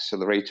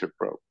accelerator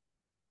program.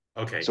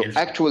 Okay. So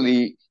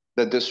actually,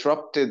 the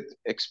disrupted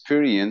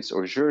experience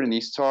or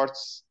journey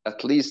starts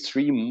at least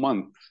 3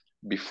 months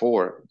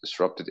before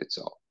disrupted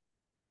itself.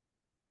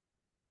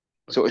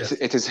 So Yes.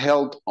 it is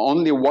held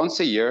only once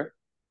a year.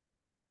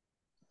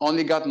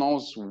 Only God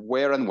knows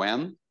where and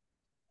when.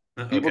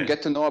 People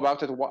get to know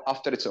about it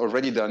after it's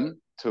already done.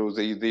 So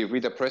they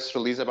read a press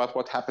release about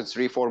what happened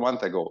 3-4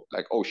 months ago.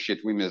 Like, oh shit,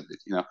 we missed it.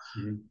 You know,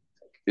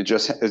 it's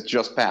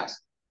just passed.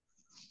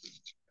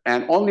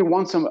 And only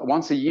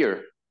once a year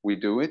we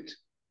do it.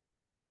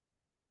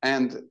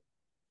 And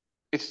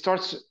it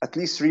starts at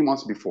least 3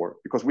 months before,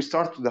 because we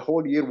start the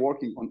whole year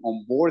working on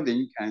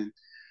onboarding and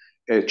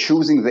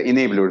choosing the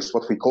enablers,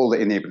 what we call the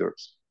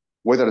enablers,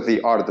 whether they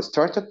are the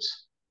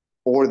startups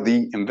or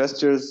the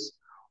investors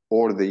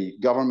or the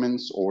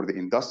governments or the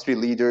industry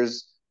leaders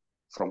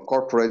from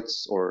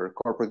corporates or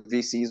corporate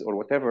VCs or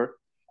whatever.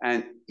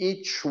 And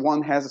each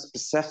one has a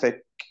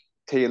specific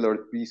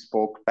tailored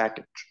bespoke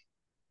package.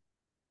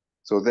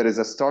 So there is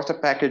a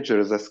startup package, there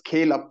is a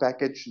scale-up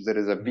package, there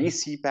is a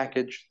VC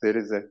package, there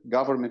is a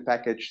government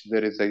package,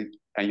 there is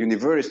a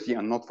university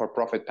and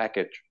not-for-profit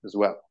package as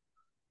well.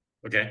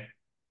 Okay.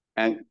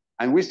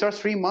 And we start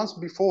 3 months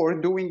before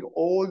doing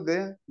all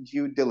the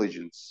due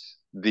diligence,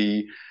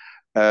 the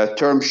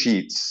term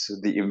sheets,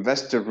 the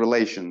investor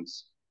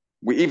relations.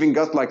 We even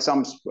got like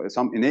some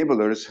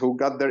enablers who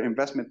got their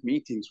investment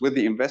meetings with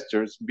the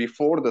investors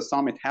before the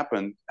summit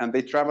happened, and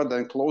they traveled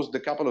and closed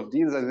a couple of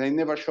deals, and they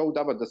never showed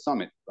up at the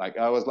summit. Like,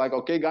 I was like,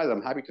 okay, guys,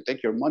 I'm happy to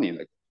take your money.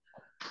 Like,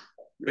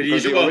 but you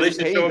should, they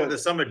should show up at the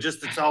summit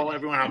just to tell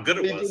everyone how good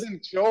it was. They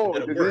didn't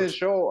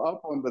show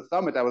up on the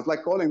summit. I was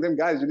like calling them,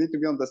 guys, you need to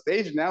be on the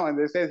stage now. And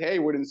they said, hey,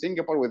 we're in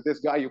Singapore with this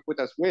guy you put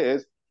us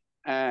with,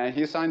 and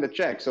he signed the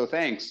check. So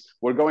thanks.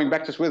 We're going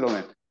back to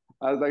Switzerland.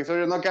 I was like, so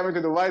you're not coming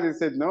to Dubai? They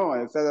said, no.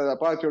 I said,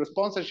 about your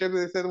sponsorship,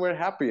 they said, we're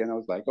happy. And I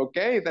was like,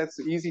 okay, that's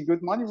easy,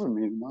 good money for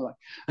me. You know, like,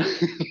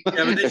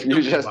 yeah, but if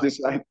you just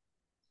decide.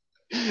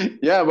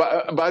 Yeah,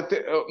 but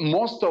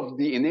most of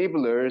the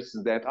enablers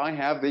that I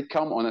have, they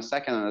come on a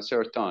second and a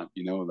third time,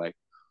 you know, like,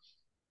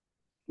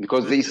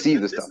 because they see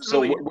the stuff.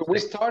 So really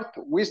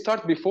we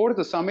start before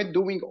the summit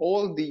doing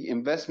all the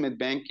investment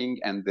banking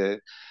and the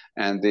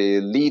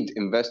lead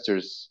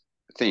investors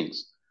things.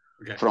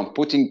 Okay. From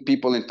putting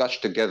people in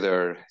touch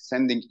together,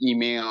 sending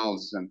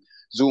emails and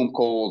Zoom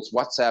calls,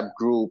 WhatsApp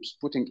groups,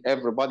 putting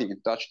everybody in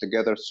touch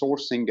together,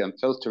 sourcing and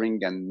filtering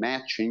and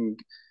matching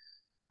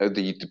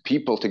the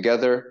people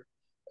together,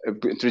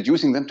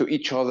 introducing them to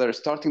each other,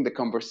 starting the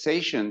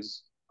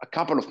conversations a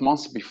couple of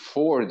months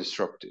before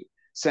Disruptive,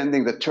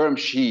 sending the term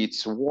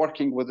sheets,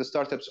 working with the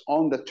startups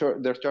on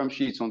their term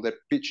sheets, on their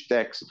pitch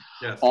decks,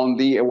 yes, on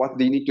what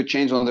they need to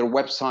change on their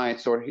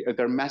websites or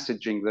their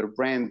messaging, their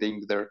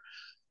branding, their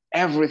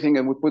everything.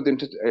 And we put them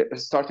to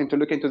starting to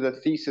look into the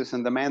thesis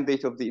and the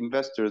mandate of the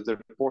investors, their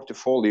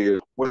portfolio,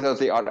 whether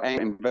they are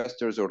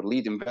investors or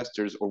lead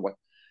investors or what.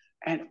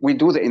 And we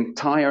do the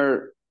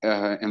entire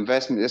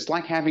investment. It's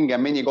like having a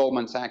mini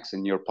Goldman Sachs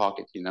in your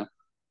pocket, you know.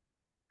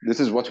 This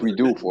is what we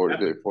do for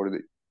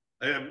the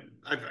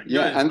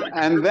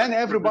and then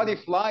everybody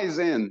flies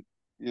in,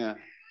 yeah,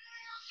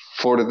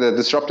 for the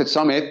Disrupted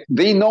Summit.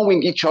 They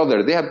knowing each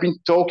other, they have been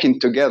talking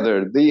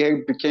together, they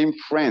have became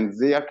friends,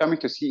 they are coming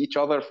to see each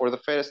other for the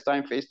first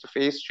time, face to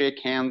face, shake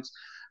hands,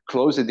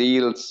 close a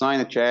deal,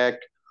 sign a check,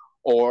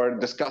 or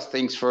discuss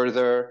things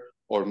further,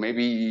 or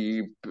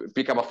maybe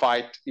pick up a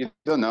fight. You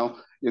don't know,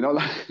 you know,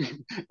 like,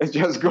 it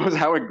just goes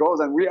how it goes,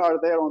 and we are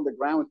there on the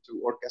ground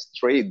to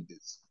orchestrate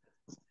this.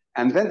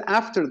 And then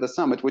after the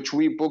summit, which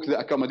we book the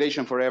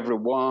accommodation for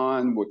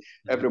everyone,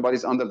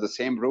 everybody's under the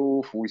same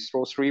roof. We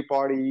throw 3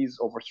 parties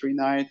over 3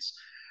 nights.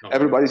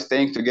 Everybody's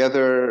staying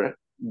together,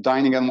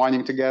 dining and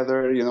wining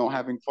together, you know,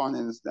 having fun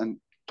and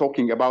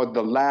talking about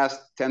the last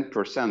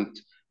 10%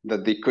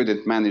 that they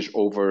couldn't manage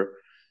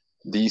over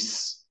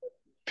this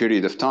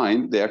period of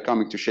time. They are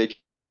coming to shake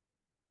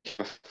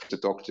to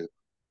talk to.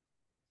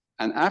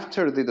 And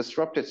after the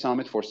Disrupted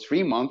Summit for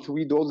 3 months,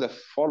 we do the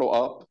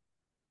follow-up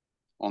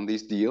on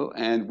this deal,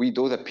 and we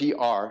do the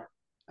PR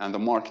and the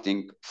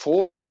marketing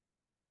for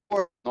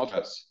not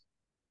us.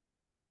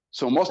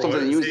 So most of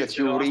the news that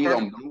you read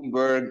on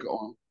Bloomberg,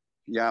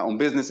 on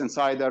Business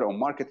Insider, on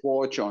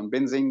MarketWatch, on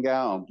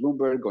Benzinga, on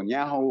Bloomberg, on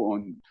Yahoo,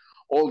 on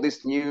all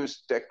this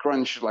news,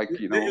 TechCrunch, like,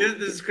 you know.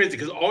 This is crazy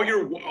because all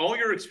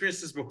your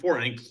experiences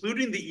before,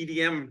 including the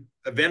EDM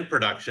event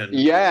production,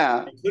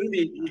 yeah, including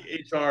the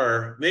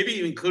HR, maybe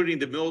even including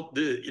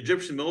the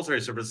Egyptian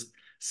military service,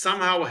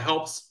 somehow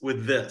helps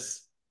with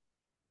this.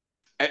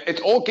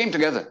 It all came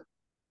together.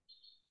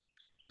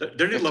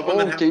 It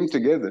all came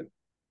together.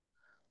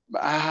 No,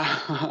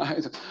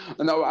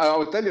 I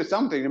will tell you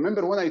something.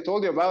 Remember when I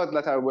told you about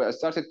that I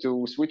started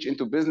to switch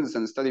into business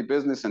and study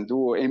business and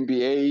do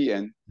MBA,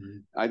 and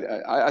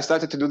I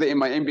started to do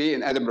my MBA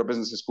in Edinburgh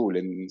Business School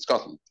in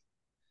Scotland,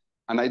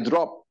 and I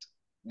dropped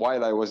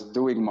while I was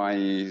doing my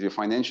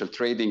financial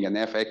trading and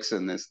FX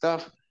and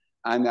stuff,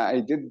 and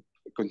I did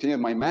continue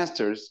my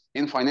master's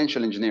in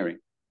financial engineering.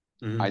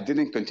 I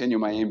didn't continue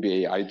my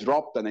MBA. I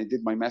dropped and I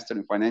did my master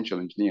in financial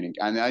engineering.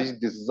 And I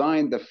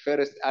designed the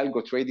first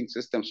algo trading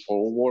systems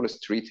for Wall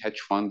Street hedge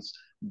funds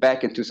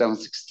back in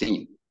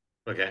 2016.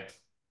 Okay.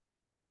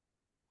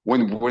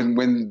 When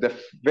the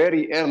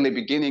very early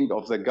beginning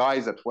of the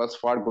guys at Wells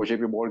Fargo,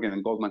 JP Morgan,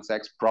 and Goldman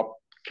Sachs prop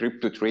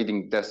crypto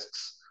trading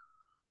desks,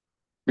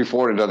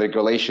 before the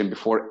regulation,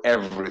 before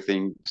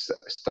everything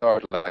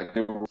started, like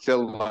they were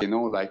still,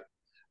 like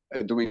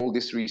doing all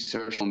this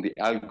research on the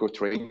algo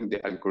trading,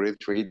 the algorithm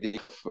trading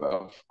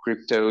of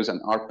cryptos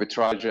and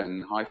arbitrage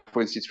and high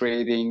frequency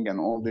trading and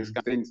all these kind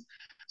of things.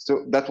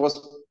 So that was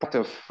part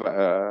of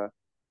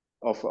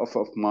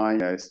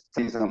my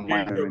studies and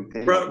my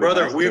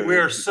brother. We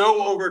are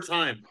so over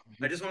time.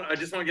 I just want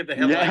to get the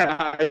headline.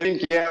 Yeah, I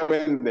think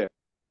we're in there.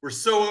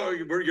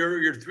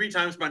 You're 3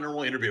 times my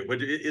normal interview,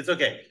 but it's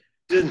okay.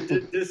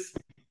 This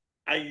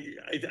I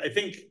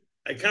think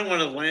I kind of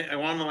want to land. I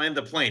want to land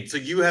the plane. So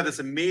you have this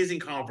amazing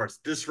conference,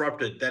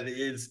 Disrupted, that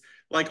is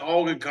like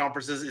all good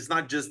conferences. It's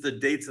not just the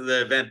dates of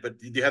the event,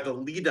 but you have the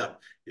lead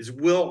up. It's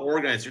well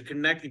organized. You're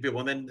connecting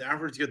people, and then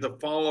afterwards you have the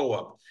follow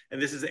up.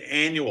 And this is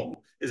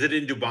annual. Is it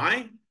in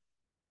Dubai?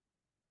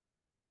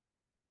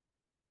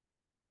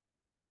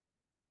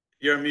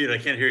 You're on mute. I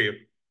can't hear you.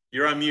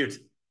 You're on mute.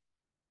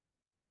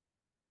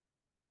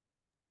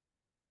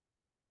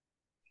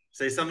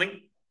 Say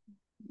something.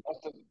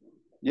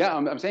 Yeah,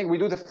 I'm saying we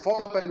do the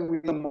follow-up and we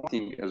do the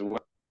marketing as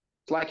well.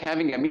 It's like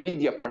having a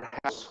media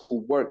perhaps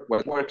who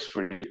works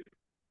for you.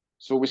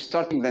 So we're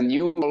starting the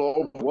new all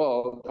over the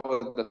world,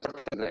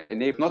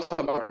 not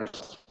about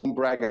ourselves, don't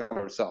brag about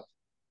ourselves,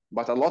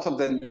 but a lot of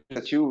the news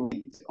that you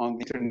read on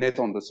the internet,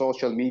 on the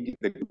social media,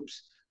 the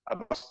groups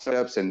about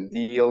startups and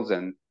deals,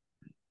 and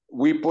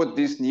we put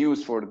this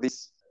news for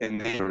these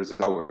enablers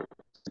of ours.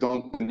 We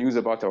don't put news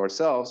about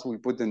ourselves, we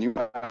put the news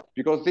out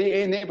because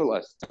they enable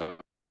us.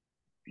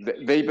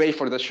 They pay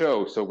for the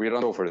show, so we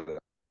don't offer them.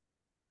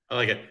 I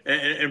like it.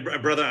 And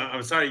brother,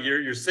 I'm sorry,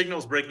 your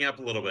signal's breaking up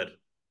a little bit.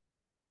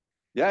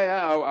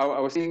 Yeah, I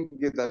was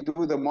thinking that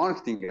do the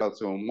marketing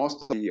also.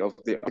 Most of the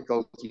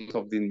articles, most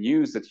of the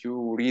news that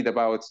you read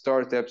about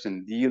startups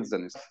and deals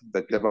and stuff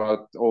that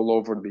about all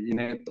over the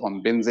internet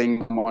on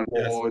Benzing, on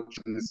Watch,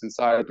 yes.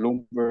 Inside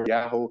Bloomberg,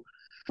 Yahoo.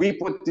 We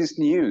put this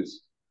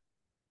news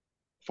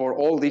for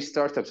all these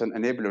startups and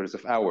enablers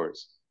of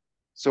ours.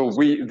 So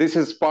this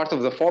is part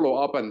of the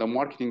follow-up and the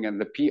marketing and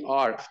the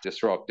PR of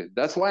Disrupted.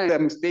 That's why I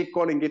mistake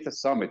calling it a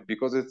summit,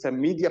 because it's a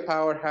media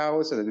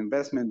powerhouse and an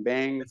investment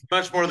bank. It's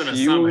much more than a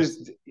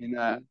summit.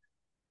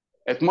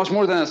 It's much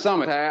more than a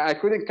summit. I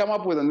couldn't come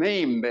up with a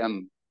name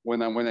then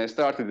when I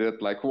started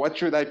it. Like, what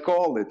should I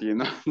call it?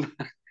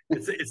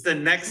 It's the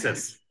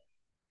Nexus.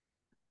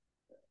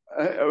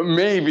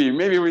 Maybe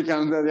we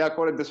can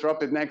call it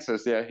Disrupted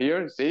Nexus. Yeah,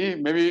 here, see,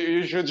 maybe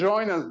you should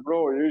join us,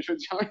 bro. You should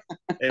join.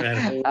 Hey,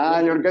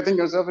 man. You're getting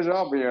yourself a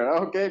job here.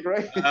 Okay,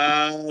 great.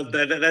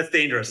 That's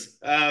dangerous.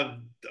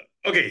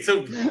 Okay,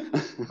 so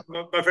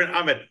my friend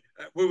Ahmed,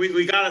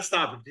 we gotta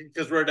stop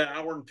because we're at 1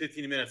 hour and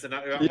 15 minutes, and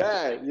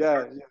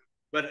yeah.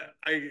 But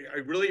I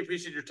really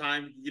appreciate your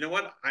time. You know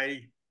what?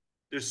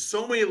 There's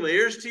so many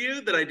layers to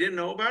you that I didn't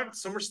know about.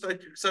 So much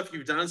stuff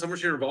you've done, so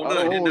much you're involved in.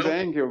 I didn't know.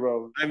 Thank you,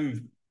 bro.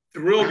 I'm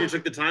thrilled you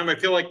took the time. I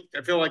feel like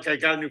I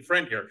got a new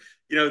friend here.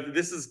 You're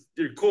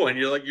cool, and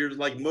you're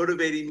like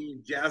motivating me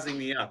and jazzing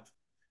me up,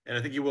 and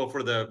I think you will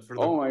for the.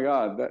 Oh my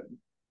God,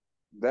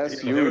 that's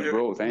huge,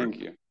 bro. Thank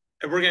you.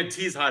 And we're gonna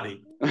tease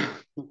Hadi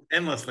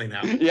endlessly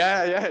now.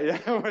 Yeah.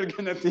 We're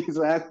gonna tease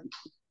that.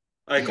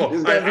 All right, cool.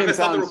 I'm gonna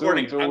stop the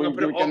recording. Soon, so I'm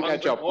gonna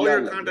put all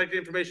your contact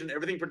information,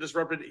 everything for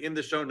Disrupted in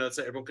the show notes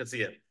so everyone can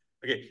see it.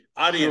 Okay,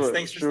 audience,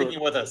 thanks for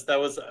sticking with us. That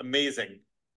was amazing.